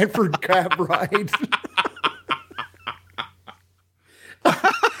 A Brantford cab ride.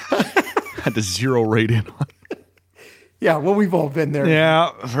 Had to zero right in on. Yeah, well, we've all been there.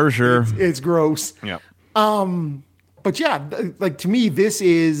 Yeah, for sure. It's gross. Yeah. But yeah, to me, this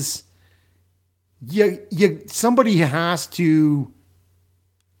is somebody has to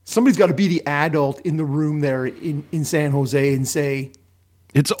somebody's got to be the adult in the room there in San Jose and say,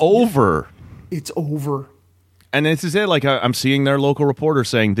 it's over. It's over. And this is it. Like, I'm seeing their local reporter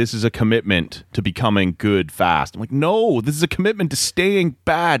saying this is a commitment to becoming good fast. I'm like, no, this is a commitment to staying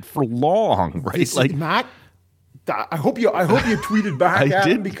bad for long, right? Like, Matt, I hope you tweeted back at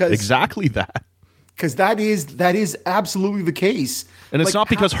him because exactly that. Because that is absolutely the case. And it's not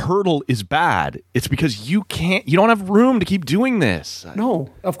because Hurdle is bad. It's because you don't have room to keep doing this. No,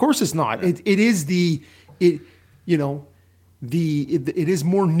 of course it's not. It is it is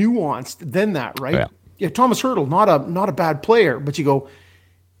more nuanced than that, right? Yeah, Thomas Hurdle, not a bad player, but you go,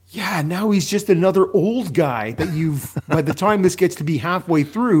 yeah, now he's just another old guy that you've by the time this gets to be halfway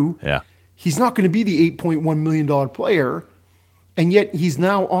through, he's not going to be the $8.1 million player. And yet he's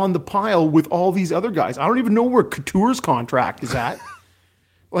now on the pile with all these other guys. I don't even know where Couture's contract is at.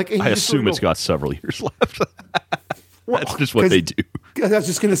 Like, I assume it's got several years left. That's just what they do. I was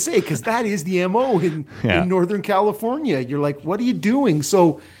just going to say, because that is the MO in Northern California. You're like, what are you doing?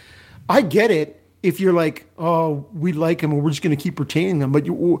 So I get it if you're like, oh, we like him and we're just going to keep retaining them. But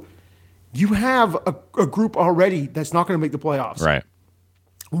you have a group already that's not going to make the playoffs. Right.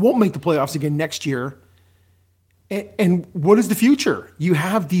 Won't make the playoffs again next year. And what is the future? You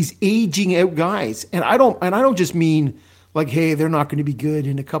have these aging out guys. And I don't just mean like, hey, they're not going to be good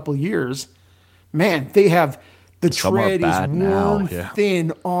in a couple of years. Man, they have the tread is worn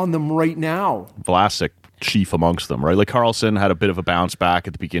thin on them right now. Vlasic, chief amongst them, right? Like Carlson had a bit of a bounce back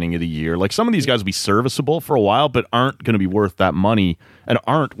at the beginning of the year. Like some of these guys will be serviceable for a while, but aren't going to be worth that money and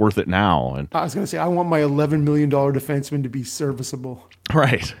aren't worth it now. And I was going to say, I want my $11 million defenseman to be serviceable.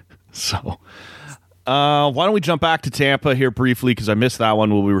 Right. So why don't we jump back to Tampa here briefly, because I missed that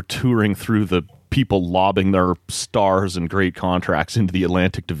one when we were touring through the people lobbing their stars and great contracts into the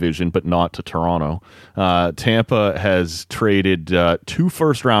Atlantic Division, but not to Toronto. Tampa has traded 2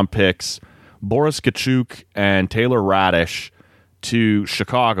 first-round picks, Boris Tkachuk and Taylor Radish, to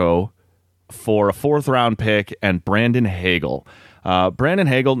Chicago for a 4th-round pick and Brandon Hagel. Brandon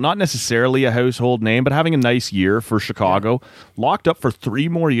Hagel, not necessarily a household name, but having a nice year for Chicago, locked up for 3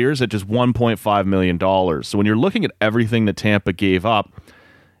 more years at just $1.5 million. So when you're looking at everything that Tampa gave up,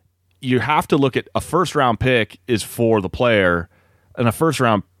 you have to look at a first-round pick is for the player, and a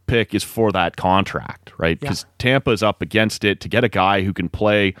first-round pick is for that contract, right? Because Tampa is up against it. To get a guy who can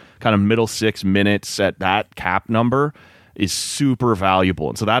play kind of middle 6 minutes at that cap number is super valuable.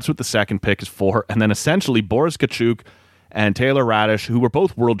 And so that's what the second pick is for. And then essentially Boris Tkachuk and Taylor Radish, who were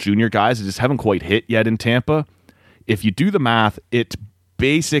both World Junior guys that just haven't quite hit yet in Tampa. If you do the math, it's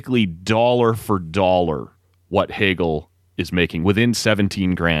basically dollar for dollar what Hagel is making within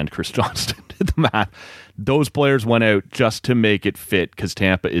 $17,000. Chris Johnston did the math. Those players went out just to make it fit because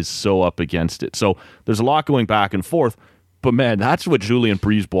Tampa is so up against it. So there's a lot going back and forth. But man, that's what Julien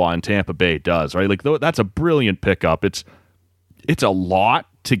Brisebois in Tampa Bay does, right? Like that's a brilliant pickup. It's a lot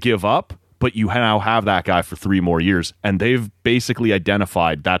to give up, but you now have that guy for 3 more years, and they've basically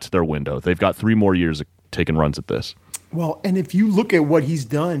identified that's their window. They've got 3 more years of taking runs at this. Well, and if you look at what he's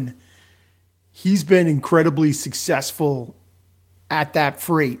done, he's been incredibly successful at that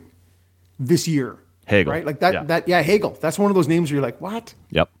freight this year. Hagel. Right? Like that, Hagel. That's one of those names where you're like, what?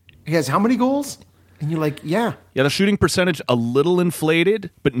 Yep. He has how many goals? And you're like, yeah. Yeah, the shooting percentage a little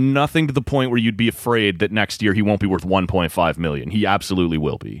inflated, but nothing to the point where you'd be afraid that next year he won't be worth $1.5 million. He absolutely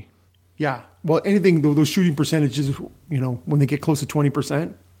will be. Yeah. Well, anything, those shooting percentages, when they get close to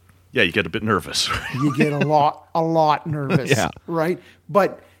 20%. Yeah, you get a bit nervous. You get a lot nervous. Yeah. Right?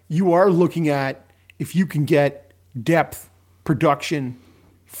 But you are looking at if you can get depth production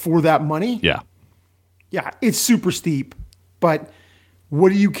for that money. Yeah. Yeah, it's super steep. But what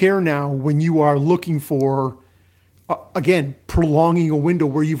do you care now when you are looking for, again, prolonging a window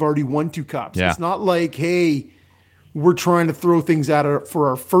where you've already won 2 cups? Yeah. It's not like, hey, we're trying to throw things out for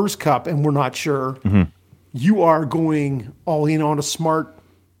our first cup and we're not sure. Mm-hmm. You are going all in on a smart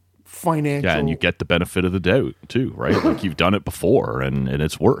financial. Yeah, and you get the benefit of the doubt too, right? Like you've done it before and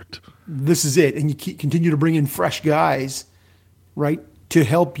it's worked. This is it. And you continue to bring in fresh guys, right, to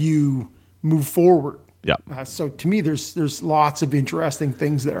help you move forward. Yeah. So to me, there's lots of interesting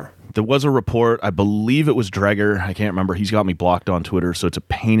things there. There was a report, I believe it was Dreger. I can't remember. He's got me blocked on Twitter, so it's a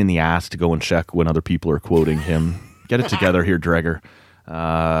pain in the ass to go and check when other people are quoting him. Get it together here, Dreger.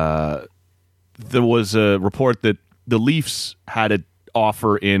 There was a report that the Leafs had an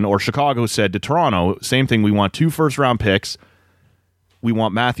offer in, or Chicago said to Toronto, same thing, we want 2 first-round picks. We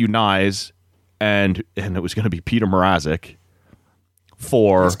want Matthew Nyes, and it was going to be Peter Mrazek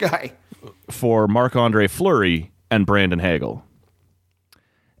for this guy. For Marc-Andre Fleury and Brandon Hagel.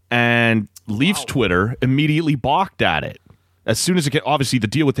 And Leafs Twitter immediately balked at it. as soon as obviously the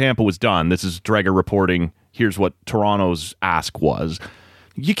deal with Tampa was done. This is Dreger reporting. Here's what Toronto's ask was.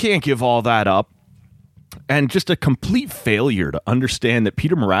 You can't give all that up. And just a complete failure to understand that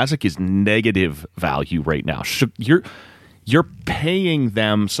Peter Mrazek is negative value right now. You're paying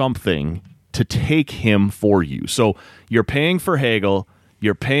them something to take him for you. So you're paying for Hagel,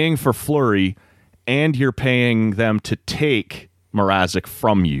 you're paying for Fleury, and you're paying them to take Mrazek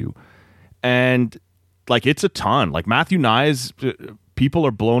from you. And like, it's a ton. Like Matthew Nyes, people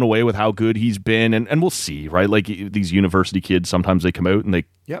are blown away with how good he's been, and we'll see, right? Like these university kids, sometimes they come out and they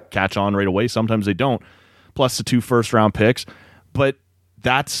catch on right away, sometimes they don't. Plus the 2 first-round picks. But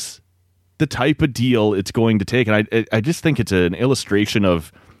that's the type of deal it's going to take. And I just think it's an illustration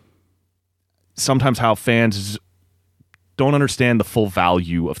of sometimes how fans don't understand the full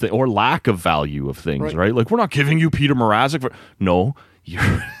value of or lack of value of things, right? Like, we're not giving you Peter Mrazek. No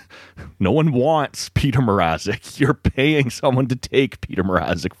one wants Peter Mrazek. You're paying someone to take Peter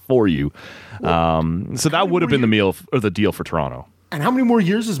Mrazek for you. So that would have been the deal for Toronto. And how many more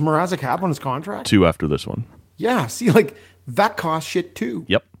years does Mrazek have on his contract? 2 after this one. Yeah, see, like, that costs shit too.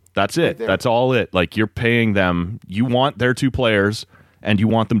 Yep, that's it. Right, that's all it. Like, you're paying them. You want their 2 players, and you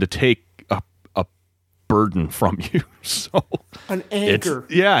want them to take a burden from you. So an anchor.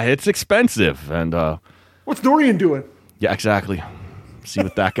 It's expensive. And what's Dorian doing? Yeah, exactly. See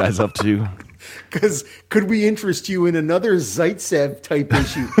what that guy's up to. Because could we interest you in another Zaitsev type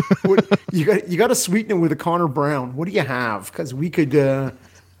issue? You got to sweeten it with a Connor Brown. What do you have? Because we could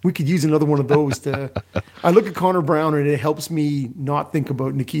use another one of those. I look at Connor Brown and it helps me not think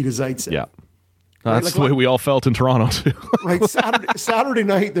about Nikita Zaitsev. Yeah, that's the way we all felt in Toronto too. Like Saturday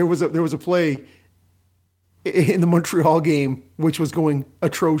night, there was a play in the Montreal game which was going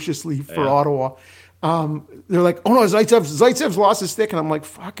atrociously for Ottawa. They're like, oh no, Zaitsev's lost his stick. And I'm like,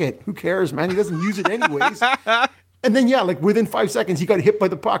 fuck it. Who cares, man? He doesn't use it anyways. And then, like within 5 seconds, he got hit by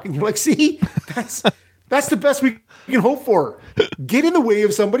the puck. And you're like, see, that's the best we can hope for. Get in the way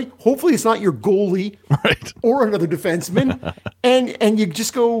of somebody. Hopefully it's not your goalie or another defenseman. And you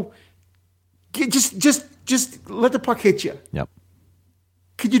just go, just let the puck hit you. Yep.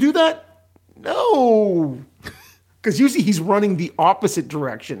 Could you do that? No. Because usually he's running the opposite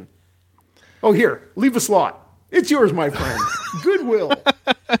direction. Oh, here, leave a slot. It's yours, my friend. Goodwill.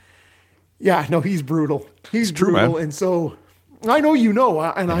 Yeah, no, he's brutal. He's brutal, and so I know you know,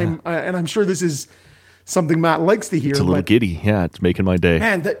 and I'm sure this is something Matt likes to hear. It's a little giddy. Yeah, it's making my day.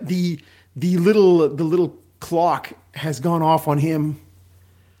 Man, the little clock has gone off on him.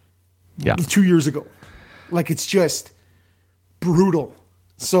 Yeah, 2 years ago. Like, it's just brutal.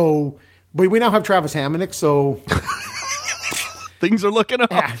 So, but we now have Travis Hamonic, so things are looking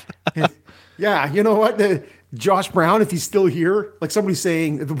up. Yeah, you know what? Josh Brown, if he's still here, like somebody's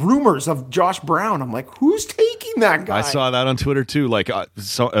saying the rumors of Josh Brown. I'm like, who's taking that guy? I saw that on Twitter too. Like, it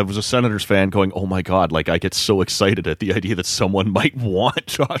was a Senators fan going, "Oh my god!" Like, I get so excited at the idea that someone might want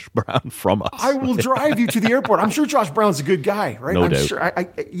Josh Brown from us. I will drive you to the airport. I'm sure Josh Brown's a good guy, right? No I'm doubt. Sure.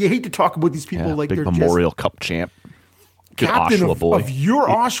 You hate to talk about these people like big they're Memorial just Cup champ, good captain Oshawa boy of your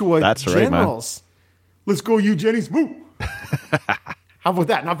Oshawa That's Generals. Right, man. Let's go, you Jennies. Woo! How about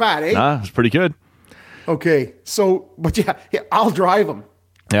that? Not bad, eh? Nah, it's pretty good. Okay, so, but yeah, I'll drive him.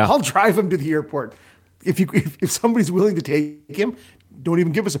 Yeah. I'll drive him to the airport. If somebody's willing to take him, don't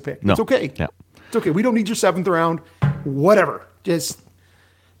even give us a pick. No. It's okay. Yeah. It's okay. We don't need your 7th round. Whatever. Just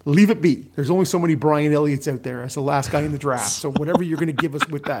leave it be. There's only so many Brian Elliott's out there as the last guy in the draft. So whatever you're going to give us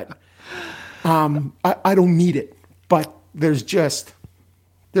with that, I don't need it. But there's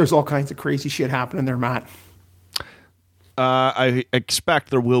all kinds of crazy shit happening there, Matt. I expect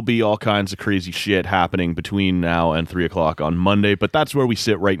there will be all kinds of crazy shit happening between now and 3 o'clock on Monday, but that's where we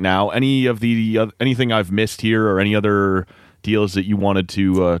sit right now. Anything I've missed here, or any other deals that you wanted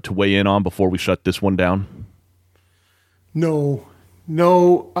to weigh in on before we shut this one down? No.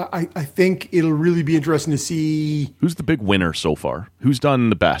 I think it'll really be interesting to see who's the big winner so far. Who's done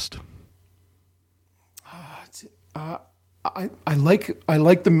the best? I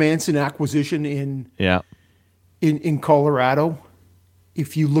like the Manson acquisition in Colorado.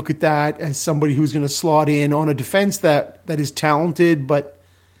 If you look at that as somebody who's going to slot in on a defense that is talented, but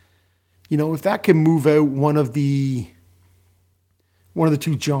if that can move out one of the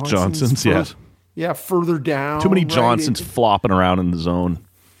 2 Johnsons, yes. Yeah, further down. Too many Johnsons flopping around in the zone.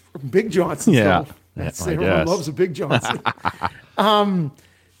 Big Johnsons, yeah. Everyone loves a Big Johnson.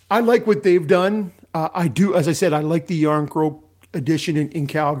 I like what they've done. I do, as I said, I like the Yarncroke addition in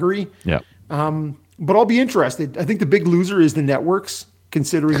Calgary. Yeah. But I'll be interested. I think the big loser is the networks,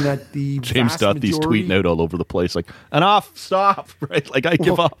 considering that the James Duthie's tweeting out all over the place, like, enough, stop, right? Like, I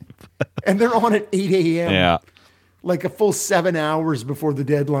give up. And they're on at 8 a.m. Yeah. like a full 7 hours before the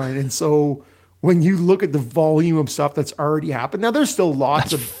deadline. And so when you look at the volume of stuff that's already happened, now there's still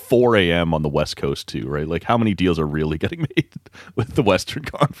lots That's of 4 a.m. on the West Coast too, right? Like how many deals are really getting made with the Western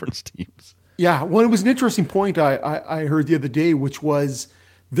Conference teams? Yeah, well, it was an interesting point I heard the other day, which was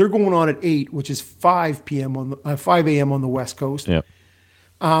they're going on at 8, which is 5 p.m. on the 5 a.m. on the West Coast. Yep.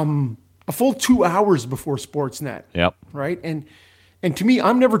 A full 2 hours before Sportsnet. Yep. Right, and to me,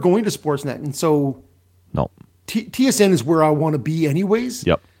 I'm never going to Sportsnet, and so No. TSN is where I want to be, anyways.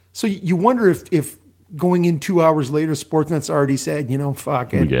 Yep. So you wonder if going in 2 hours later, Sportsnet's already said,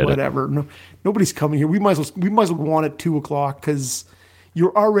 fuck it, whatever. No, nobody's coming here. We might as well go on at 2:00 because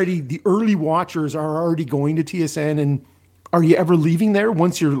the early watchers are already going to TSN. And are you ever leaving there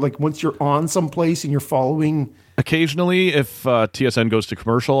once you're on someplace and you're following? Occasionally, if TSN goes to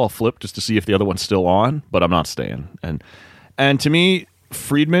commercial, I'll flip just to see if the other one's still on, but I'm not staying. And to me,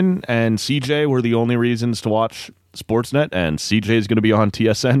 Friedman and CJ were the only reasons to watch Sportsnet, and CJ is going to be on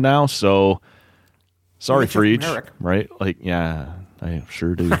TSN now, so sorry, Fried, right? Like, yeah, I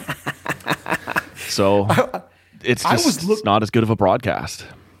sure do. So it's not as good of a broadcast.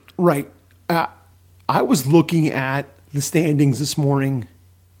 Right. I was looking at the standings this morning,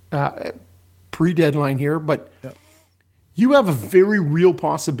 pre-deadline here, but you have a very real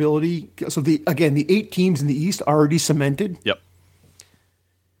possibility. So the 8 teams in the East are already cemented. Yep.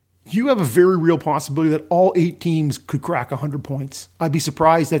 You have a very real possibility that all 8 teams could crack 100 points. I'd be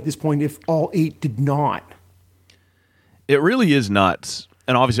surprised at this point if all 8 did not. It really is nuts.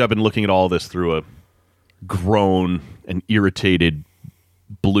 And obviously I've been looking at all this through a grown and irritated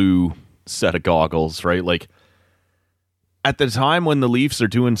blue set of goggles, right? Like, at the time when the Leafs are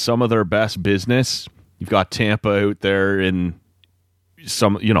doing some of their best business, you've got Tampa out there in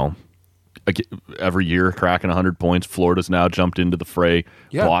some, every year cracking 100 points. Florida's now jumped into the fray.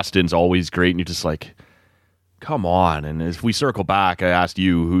 Yeah. Boston's always great. And you're just like, come on. And if we circle back, I asked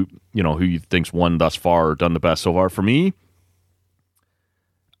you who you think's won thus far or done the best so far. For me,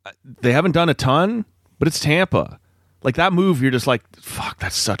 they haven't done a ton, but it's Tampa. Like that move, you're just like, fuck,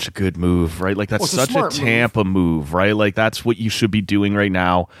 that's such a good move, right? Like that's such a Tampa move, right? Like that's what you should be doing right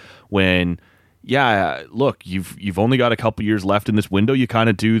now when, look, you've only got a couple years left in this window. You kind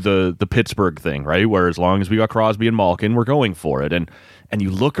of do the Pittsburgh thing, right? Where as long as we got Crosby and Malkin, we're going for it. And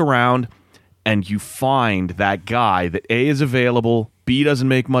you look around and you find that guy that A is available, B doesn't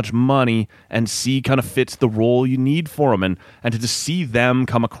make much money, and C kind of fits the role you need for him. And to just see them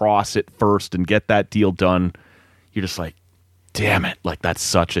come across it first and get that deal done, you're just like, damn it. Like, that's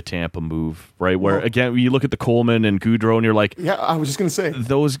such a Tampa move, right? Where, again, you look at the Coleman and Gaudreau, and you're like... Yeah, I was just going to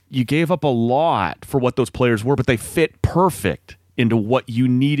say. You gave up a lot for what those players were, but they fit perfect into what you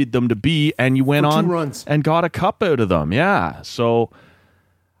needed them to be, and you went on runs and got a cup out of them. Yeah, so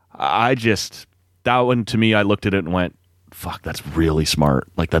that one, to me, I looked at it and went, fuck, that's really smart.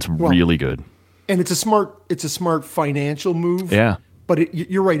 Like, that's really good. And it's a smart financial move. Yeah. But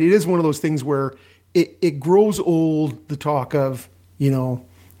you're right. It is one of those things where... It grows old, the talk of,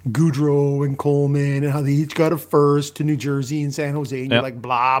 Gaudreau and Coleman and how they each got a first to New Jersey and San Jose. And you're like,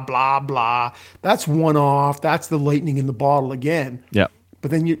 blah, blah, blah. That's one off. That's the lightning in the bottle again. Yeah.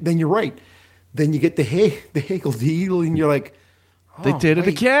 But then you're right. Then you get the Hagel deal and you're like, they did it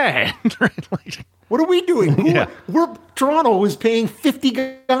again. What are we doing? Toronto is paying 50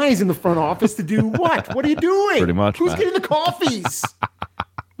 guys in the front office to do what? What are you doing? Pretty much. Who's getting the coffees?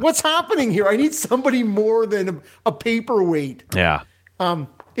 What's happening here? I need somebody more than a paperweight. Yeah.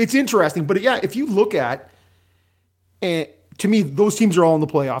 It's interesting. But yeah, if you look at, to me, those teams are all in the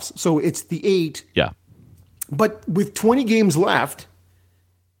playoffs. So it's the 8. Yeah. But with 20 games left,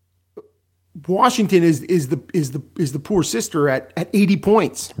 Washington is the poor sister at 80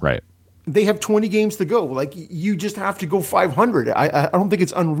 points. Right. They have 20 games to go. Like, you just have to go 500. I don't think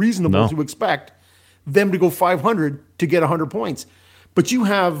it's unreasonable to expect them to go 500 to get 100 points. But you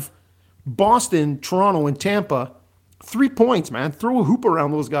have Boston, Toronto, and Tampa, 3 points, man. Throw a hoop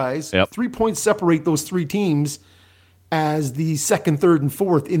around those guys. Yep. 3 points separate those 3 teams as the 2nd, 3rd, and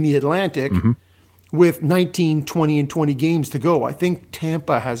 4th in the Atlantic with 19, 20, and 20 games to go. I think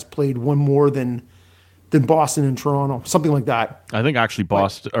Tampa has played one more than Boston and Toronto, something like that. I think actually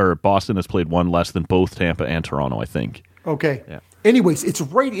Boston has played one less than both Tampa and Toronto, I think. Okay. Yeah. Anyways, it's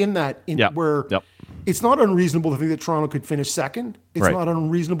right in that where it's not unreasonable to think that Toronto could finish 2nd. It's not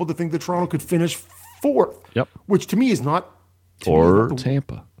unreasonable to think that Toronto could finish 4th. Yep. Which to me is not...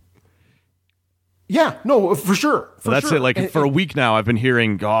 Tampa. Yeah, no, for sure. That's it. Like, for a week now, I've been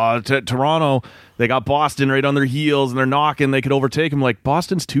hearing, Toronto, they got Boston right on their heels, and they're knocking. They could overtake them. Like,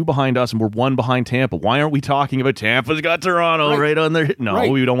 Boston's 2 behind us, and we're 1 behind Tampa. Why aren't we talking about Tampa's got Toronto right on their... No,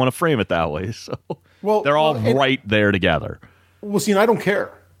 we don't want to frame it that way. So Well, they're all and- right there together. Well, see, and I don't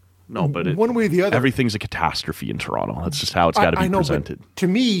care. No, but one way or the other, everything's a catastrophe in Toronto. That's just how it's got to be I know, presented. but to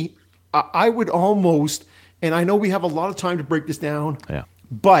me, I would almost, and I know we have a lot of time to break this down. Yeah.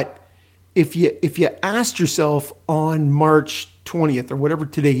 But if you asked yourself on March 20th or whatever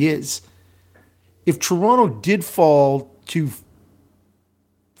today is, if Toronto did fall to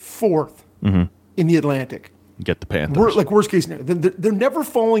fourth in the Atlantic, Get the Panthers. worst case scenario, they're never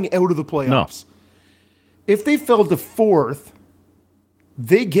falling out of the playoffs. No. If they fell to fourth,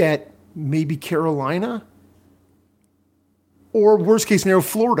 they get maybe Carolina or worst case scenario,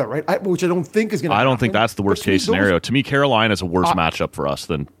 Florida, right? Which I don't think is going to happen. I don't think that's the worst case scenario. To me, Carolina's a worse matchup for us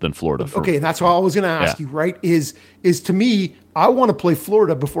than Florida. Okay, that's what I was going to ask you, right? Is to me, I want to play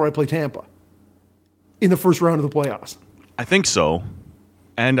Florida before I play Tampa in the first round of the playoffs. I think so.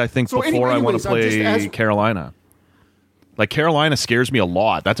 And I think before I want to play Carolina. Like, Carolina scares me a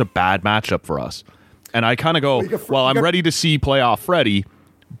lot. That's a bad matchup for us. And I kind of go, I'm ready to see playoff Freddie,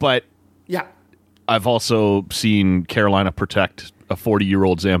 but yeah, I've also seen Carolina protect a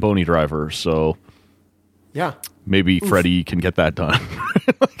 40-year-old Zamboni driver, so yeah, maybe Freddie can get that done.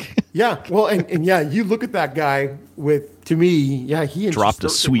 Yeah, well, and yeah, you look at that guy with, to me, yeah, he dropped a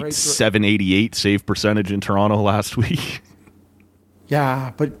sweet 788 save percentage in Toronto last week.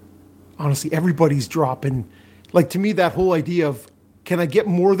 Yeah, but honestly, everybody's dropping. Like, to me, that whole idea of, can I get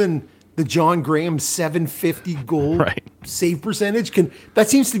more than the John Graham 750 goal save percentage? That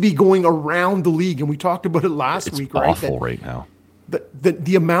seems to be going around the league, and we talked about it last week, right? It's awful right now.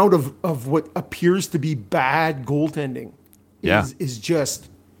 The amount of what appears to be bad goaltending is just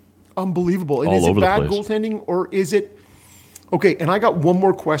unbelievable. And all is over it bad the place. goaltending, or is it okay? And I got one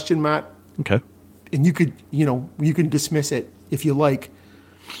more question, Matt. Okay. And you can dismiss it if you like.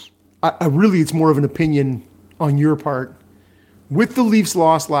 I really, it's more of an opinion on your part. With the Leafs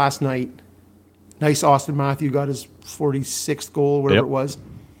loss last night, nice Austin Matthew got his 46th goal, whatever it was.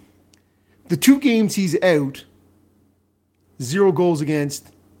 The 2 games he's out, 0 goals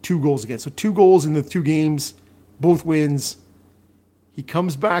against, 2 goals against. So 2 goals in the 2 games, both wins. He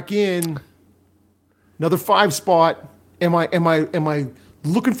comes back in, another 5 spot. Am I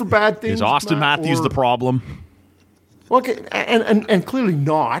looking for bad things? Is Austin Matthews the problem? Okay, and clearly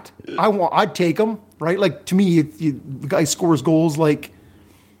not. I'd take him, right? Like, to me, the guy scores goals like,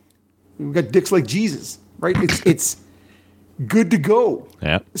 we got dicks like Jesus, right? It's good to go.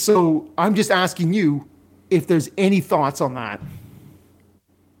 Yeah. So I'm just asking you if there's any thoughts on that.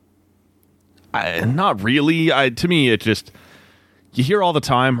 Not really. To me, it just, you hear all the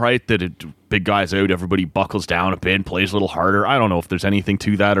time, right, that big guy's out, everybody buckles down a bit, plays a little harder. I don't know if there's anything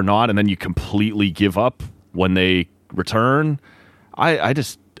to that or not, and then you completely give up when they return. I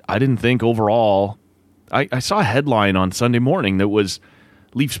didn't think overall. I saw a headline on Sunday morning that was,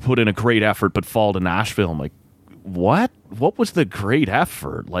 Leafs put in a great effort but fall to Nashville. I'm like, what? What was the great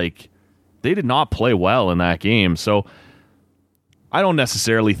effort? Like, they did not play well in that game. So I don't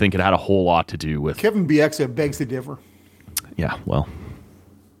necessarily think it had a whole lot to do with Kevin Bieksa begs to differ. Yeah, well,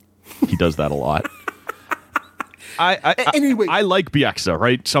 he does that a lot. Anyway. I like Bieksa,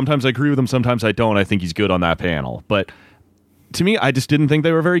 right? Sometimes I agree with him, sometimes I don't. I think he's good on that panel. But to me, I just didn't think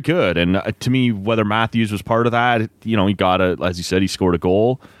they were very good. And to me, whether Matthews was part of that, he got as you said, he scored a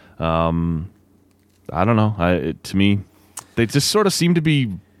goal. I don't know. To me, they just sort of seem to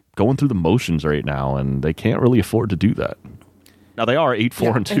be going through the motions right now, and they can't really afford to do that. Now, they are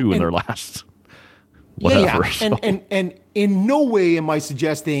 8-4-2 in their last whatever. Yeah. And in no way am I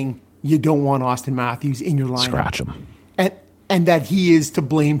suggesting you don't want Austin Matthews in your lineup. Scratch him. And that he is to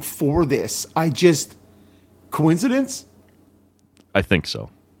blame for this. Coincidence? I think so.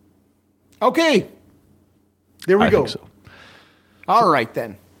 Okay. There we go. Think so. All right,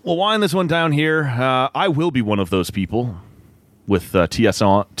 then. We'll wind this one down here. I will be one of those people with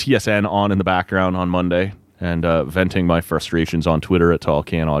TSN on in the background on Monday and venting my frustrations on Twitter at Tall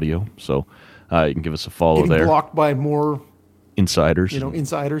Can Audio. So you can give us a follow there. Blocked by more insiders.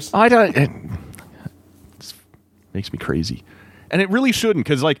 Insiders. It makes me crazy. And it really shouldn't,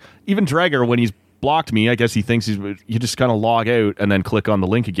 because even Dreger, when he's blocked me, I guess he thinks you just kind of log out and then click on the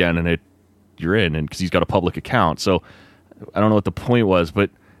link again and you're in, and because he's got a public account. So I don't know what the point was, but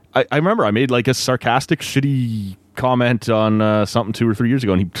I remember I made a sarcastic, shitty comment on something 2 or 3 years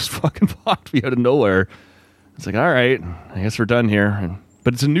ago, and he just fucking blocked me out of nowhere. It's like, all right, I guess we're done here.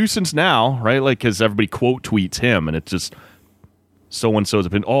 But it's a nuisance now, right? Because everybody quote tweets him, and it's just so-and-so's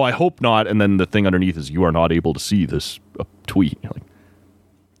opinion. Oh, I hope not. And then the thing underneath is, you are not able to see this tweet.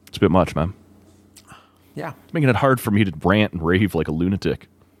 It's a bit much, man. Yeah. It's making it hard for me to rant and rave like a lunatic.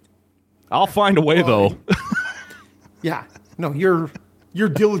 I'll find a way, though. Yeah. No, you're You're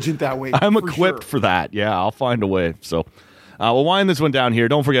diligent that way. I'm equipped for that. Yeah, I'll find a way. So we'll wind this one down here.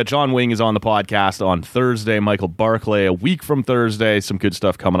 Don't forget, John Wing is on the podcast on Thursday. Michael Barclay a week from Thursday. Some good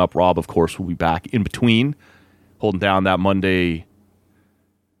stuff coming up. Rob, of course, will be back in between, holding down that Monday.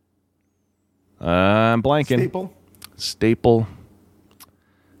 I'm blanking. Staple.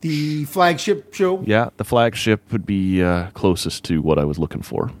 The flagship show. Yeah, the flagship would be closest to what I was looking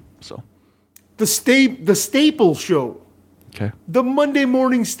for. So the staple show. Okay. The Monday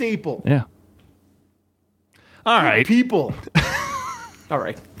morning staple. Yeah. All right. People. All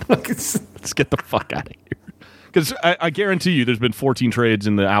right. Let's get the fuck out of here. Because I guarantee you there's been 14 trades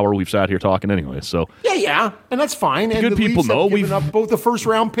in the hour we've sat here talking anyway. So Yeah. And that's fine. And good the people Leafs know have we've given up both the first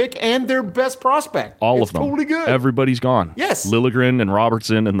round pick and their best prospect. All it's of them. Totally good. Everybody's gone. Yes. Liljegren and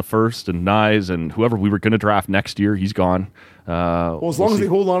Robertson in the first, and Nyes and whoever we were going to draft next year, he's gone. Well, as long as they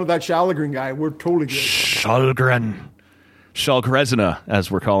hold on to that Shalgren guy, we're totally good. Shalgrezna,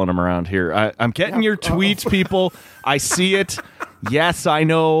 as we're calling him around here. I'm getting your tweets, people. I see it. Yes, I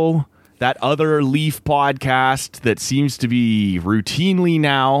know. That other Leaf podcast that seems to be routinely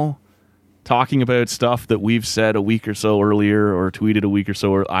now talking about stuff that we've said a week or so earlier or tweeted a week or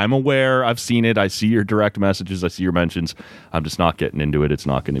so. I'm aware. I've seen it. I see your direct messages. I see your mentions. I'm just not getting into it. It's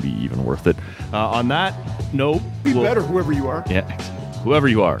not going to be even worth it. On that note, be better, whoever you are. Yeah, whoever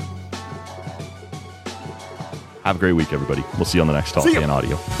you are. Have a great week, everybody. We'll see you on the next Talk and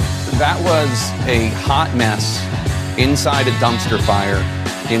Audio. That was a hot mess inside a dumpster fire,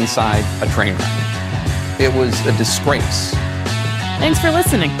 inside a train wreck. It was a disgrace. Thanks for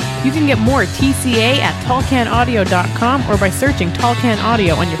listening. You can get more TCA at tallcanaudio.com or by searching Tall Can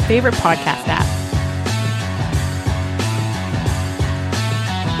Audio on your favorite podcast app.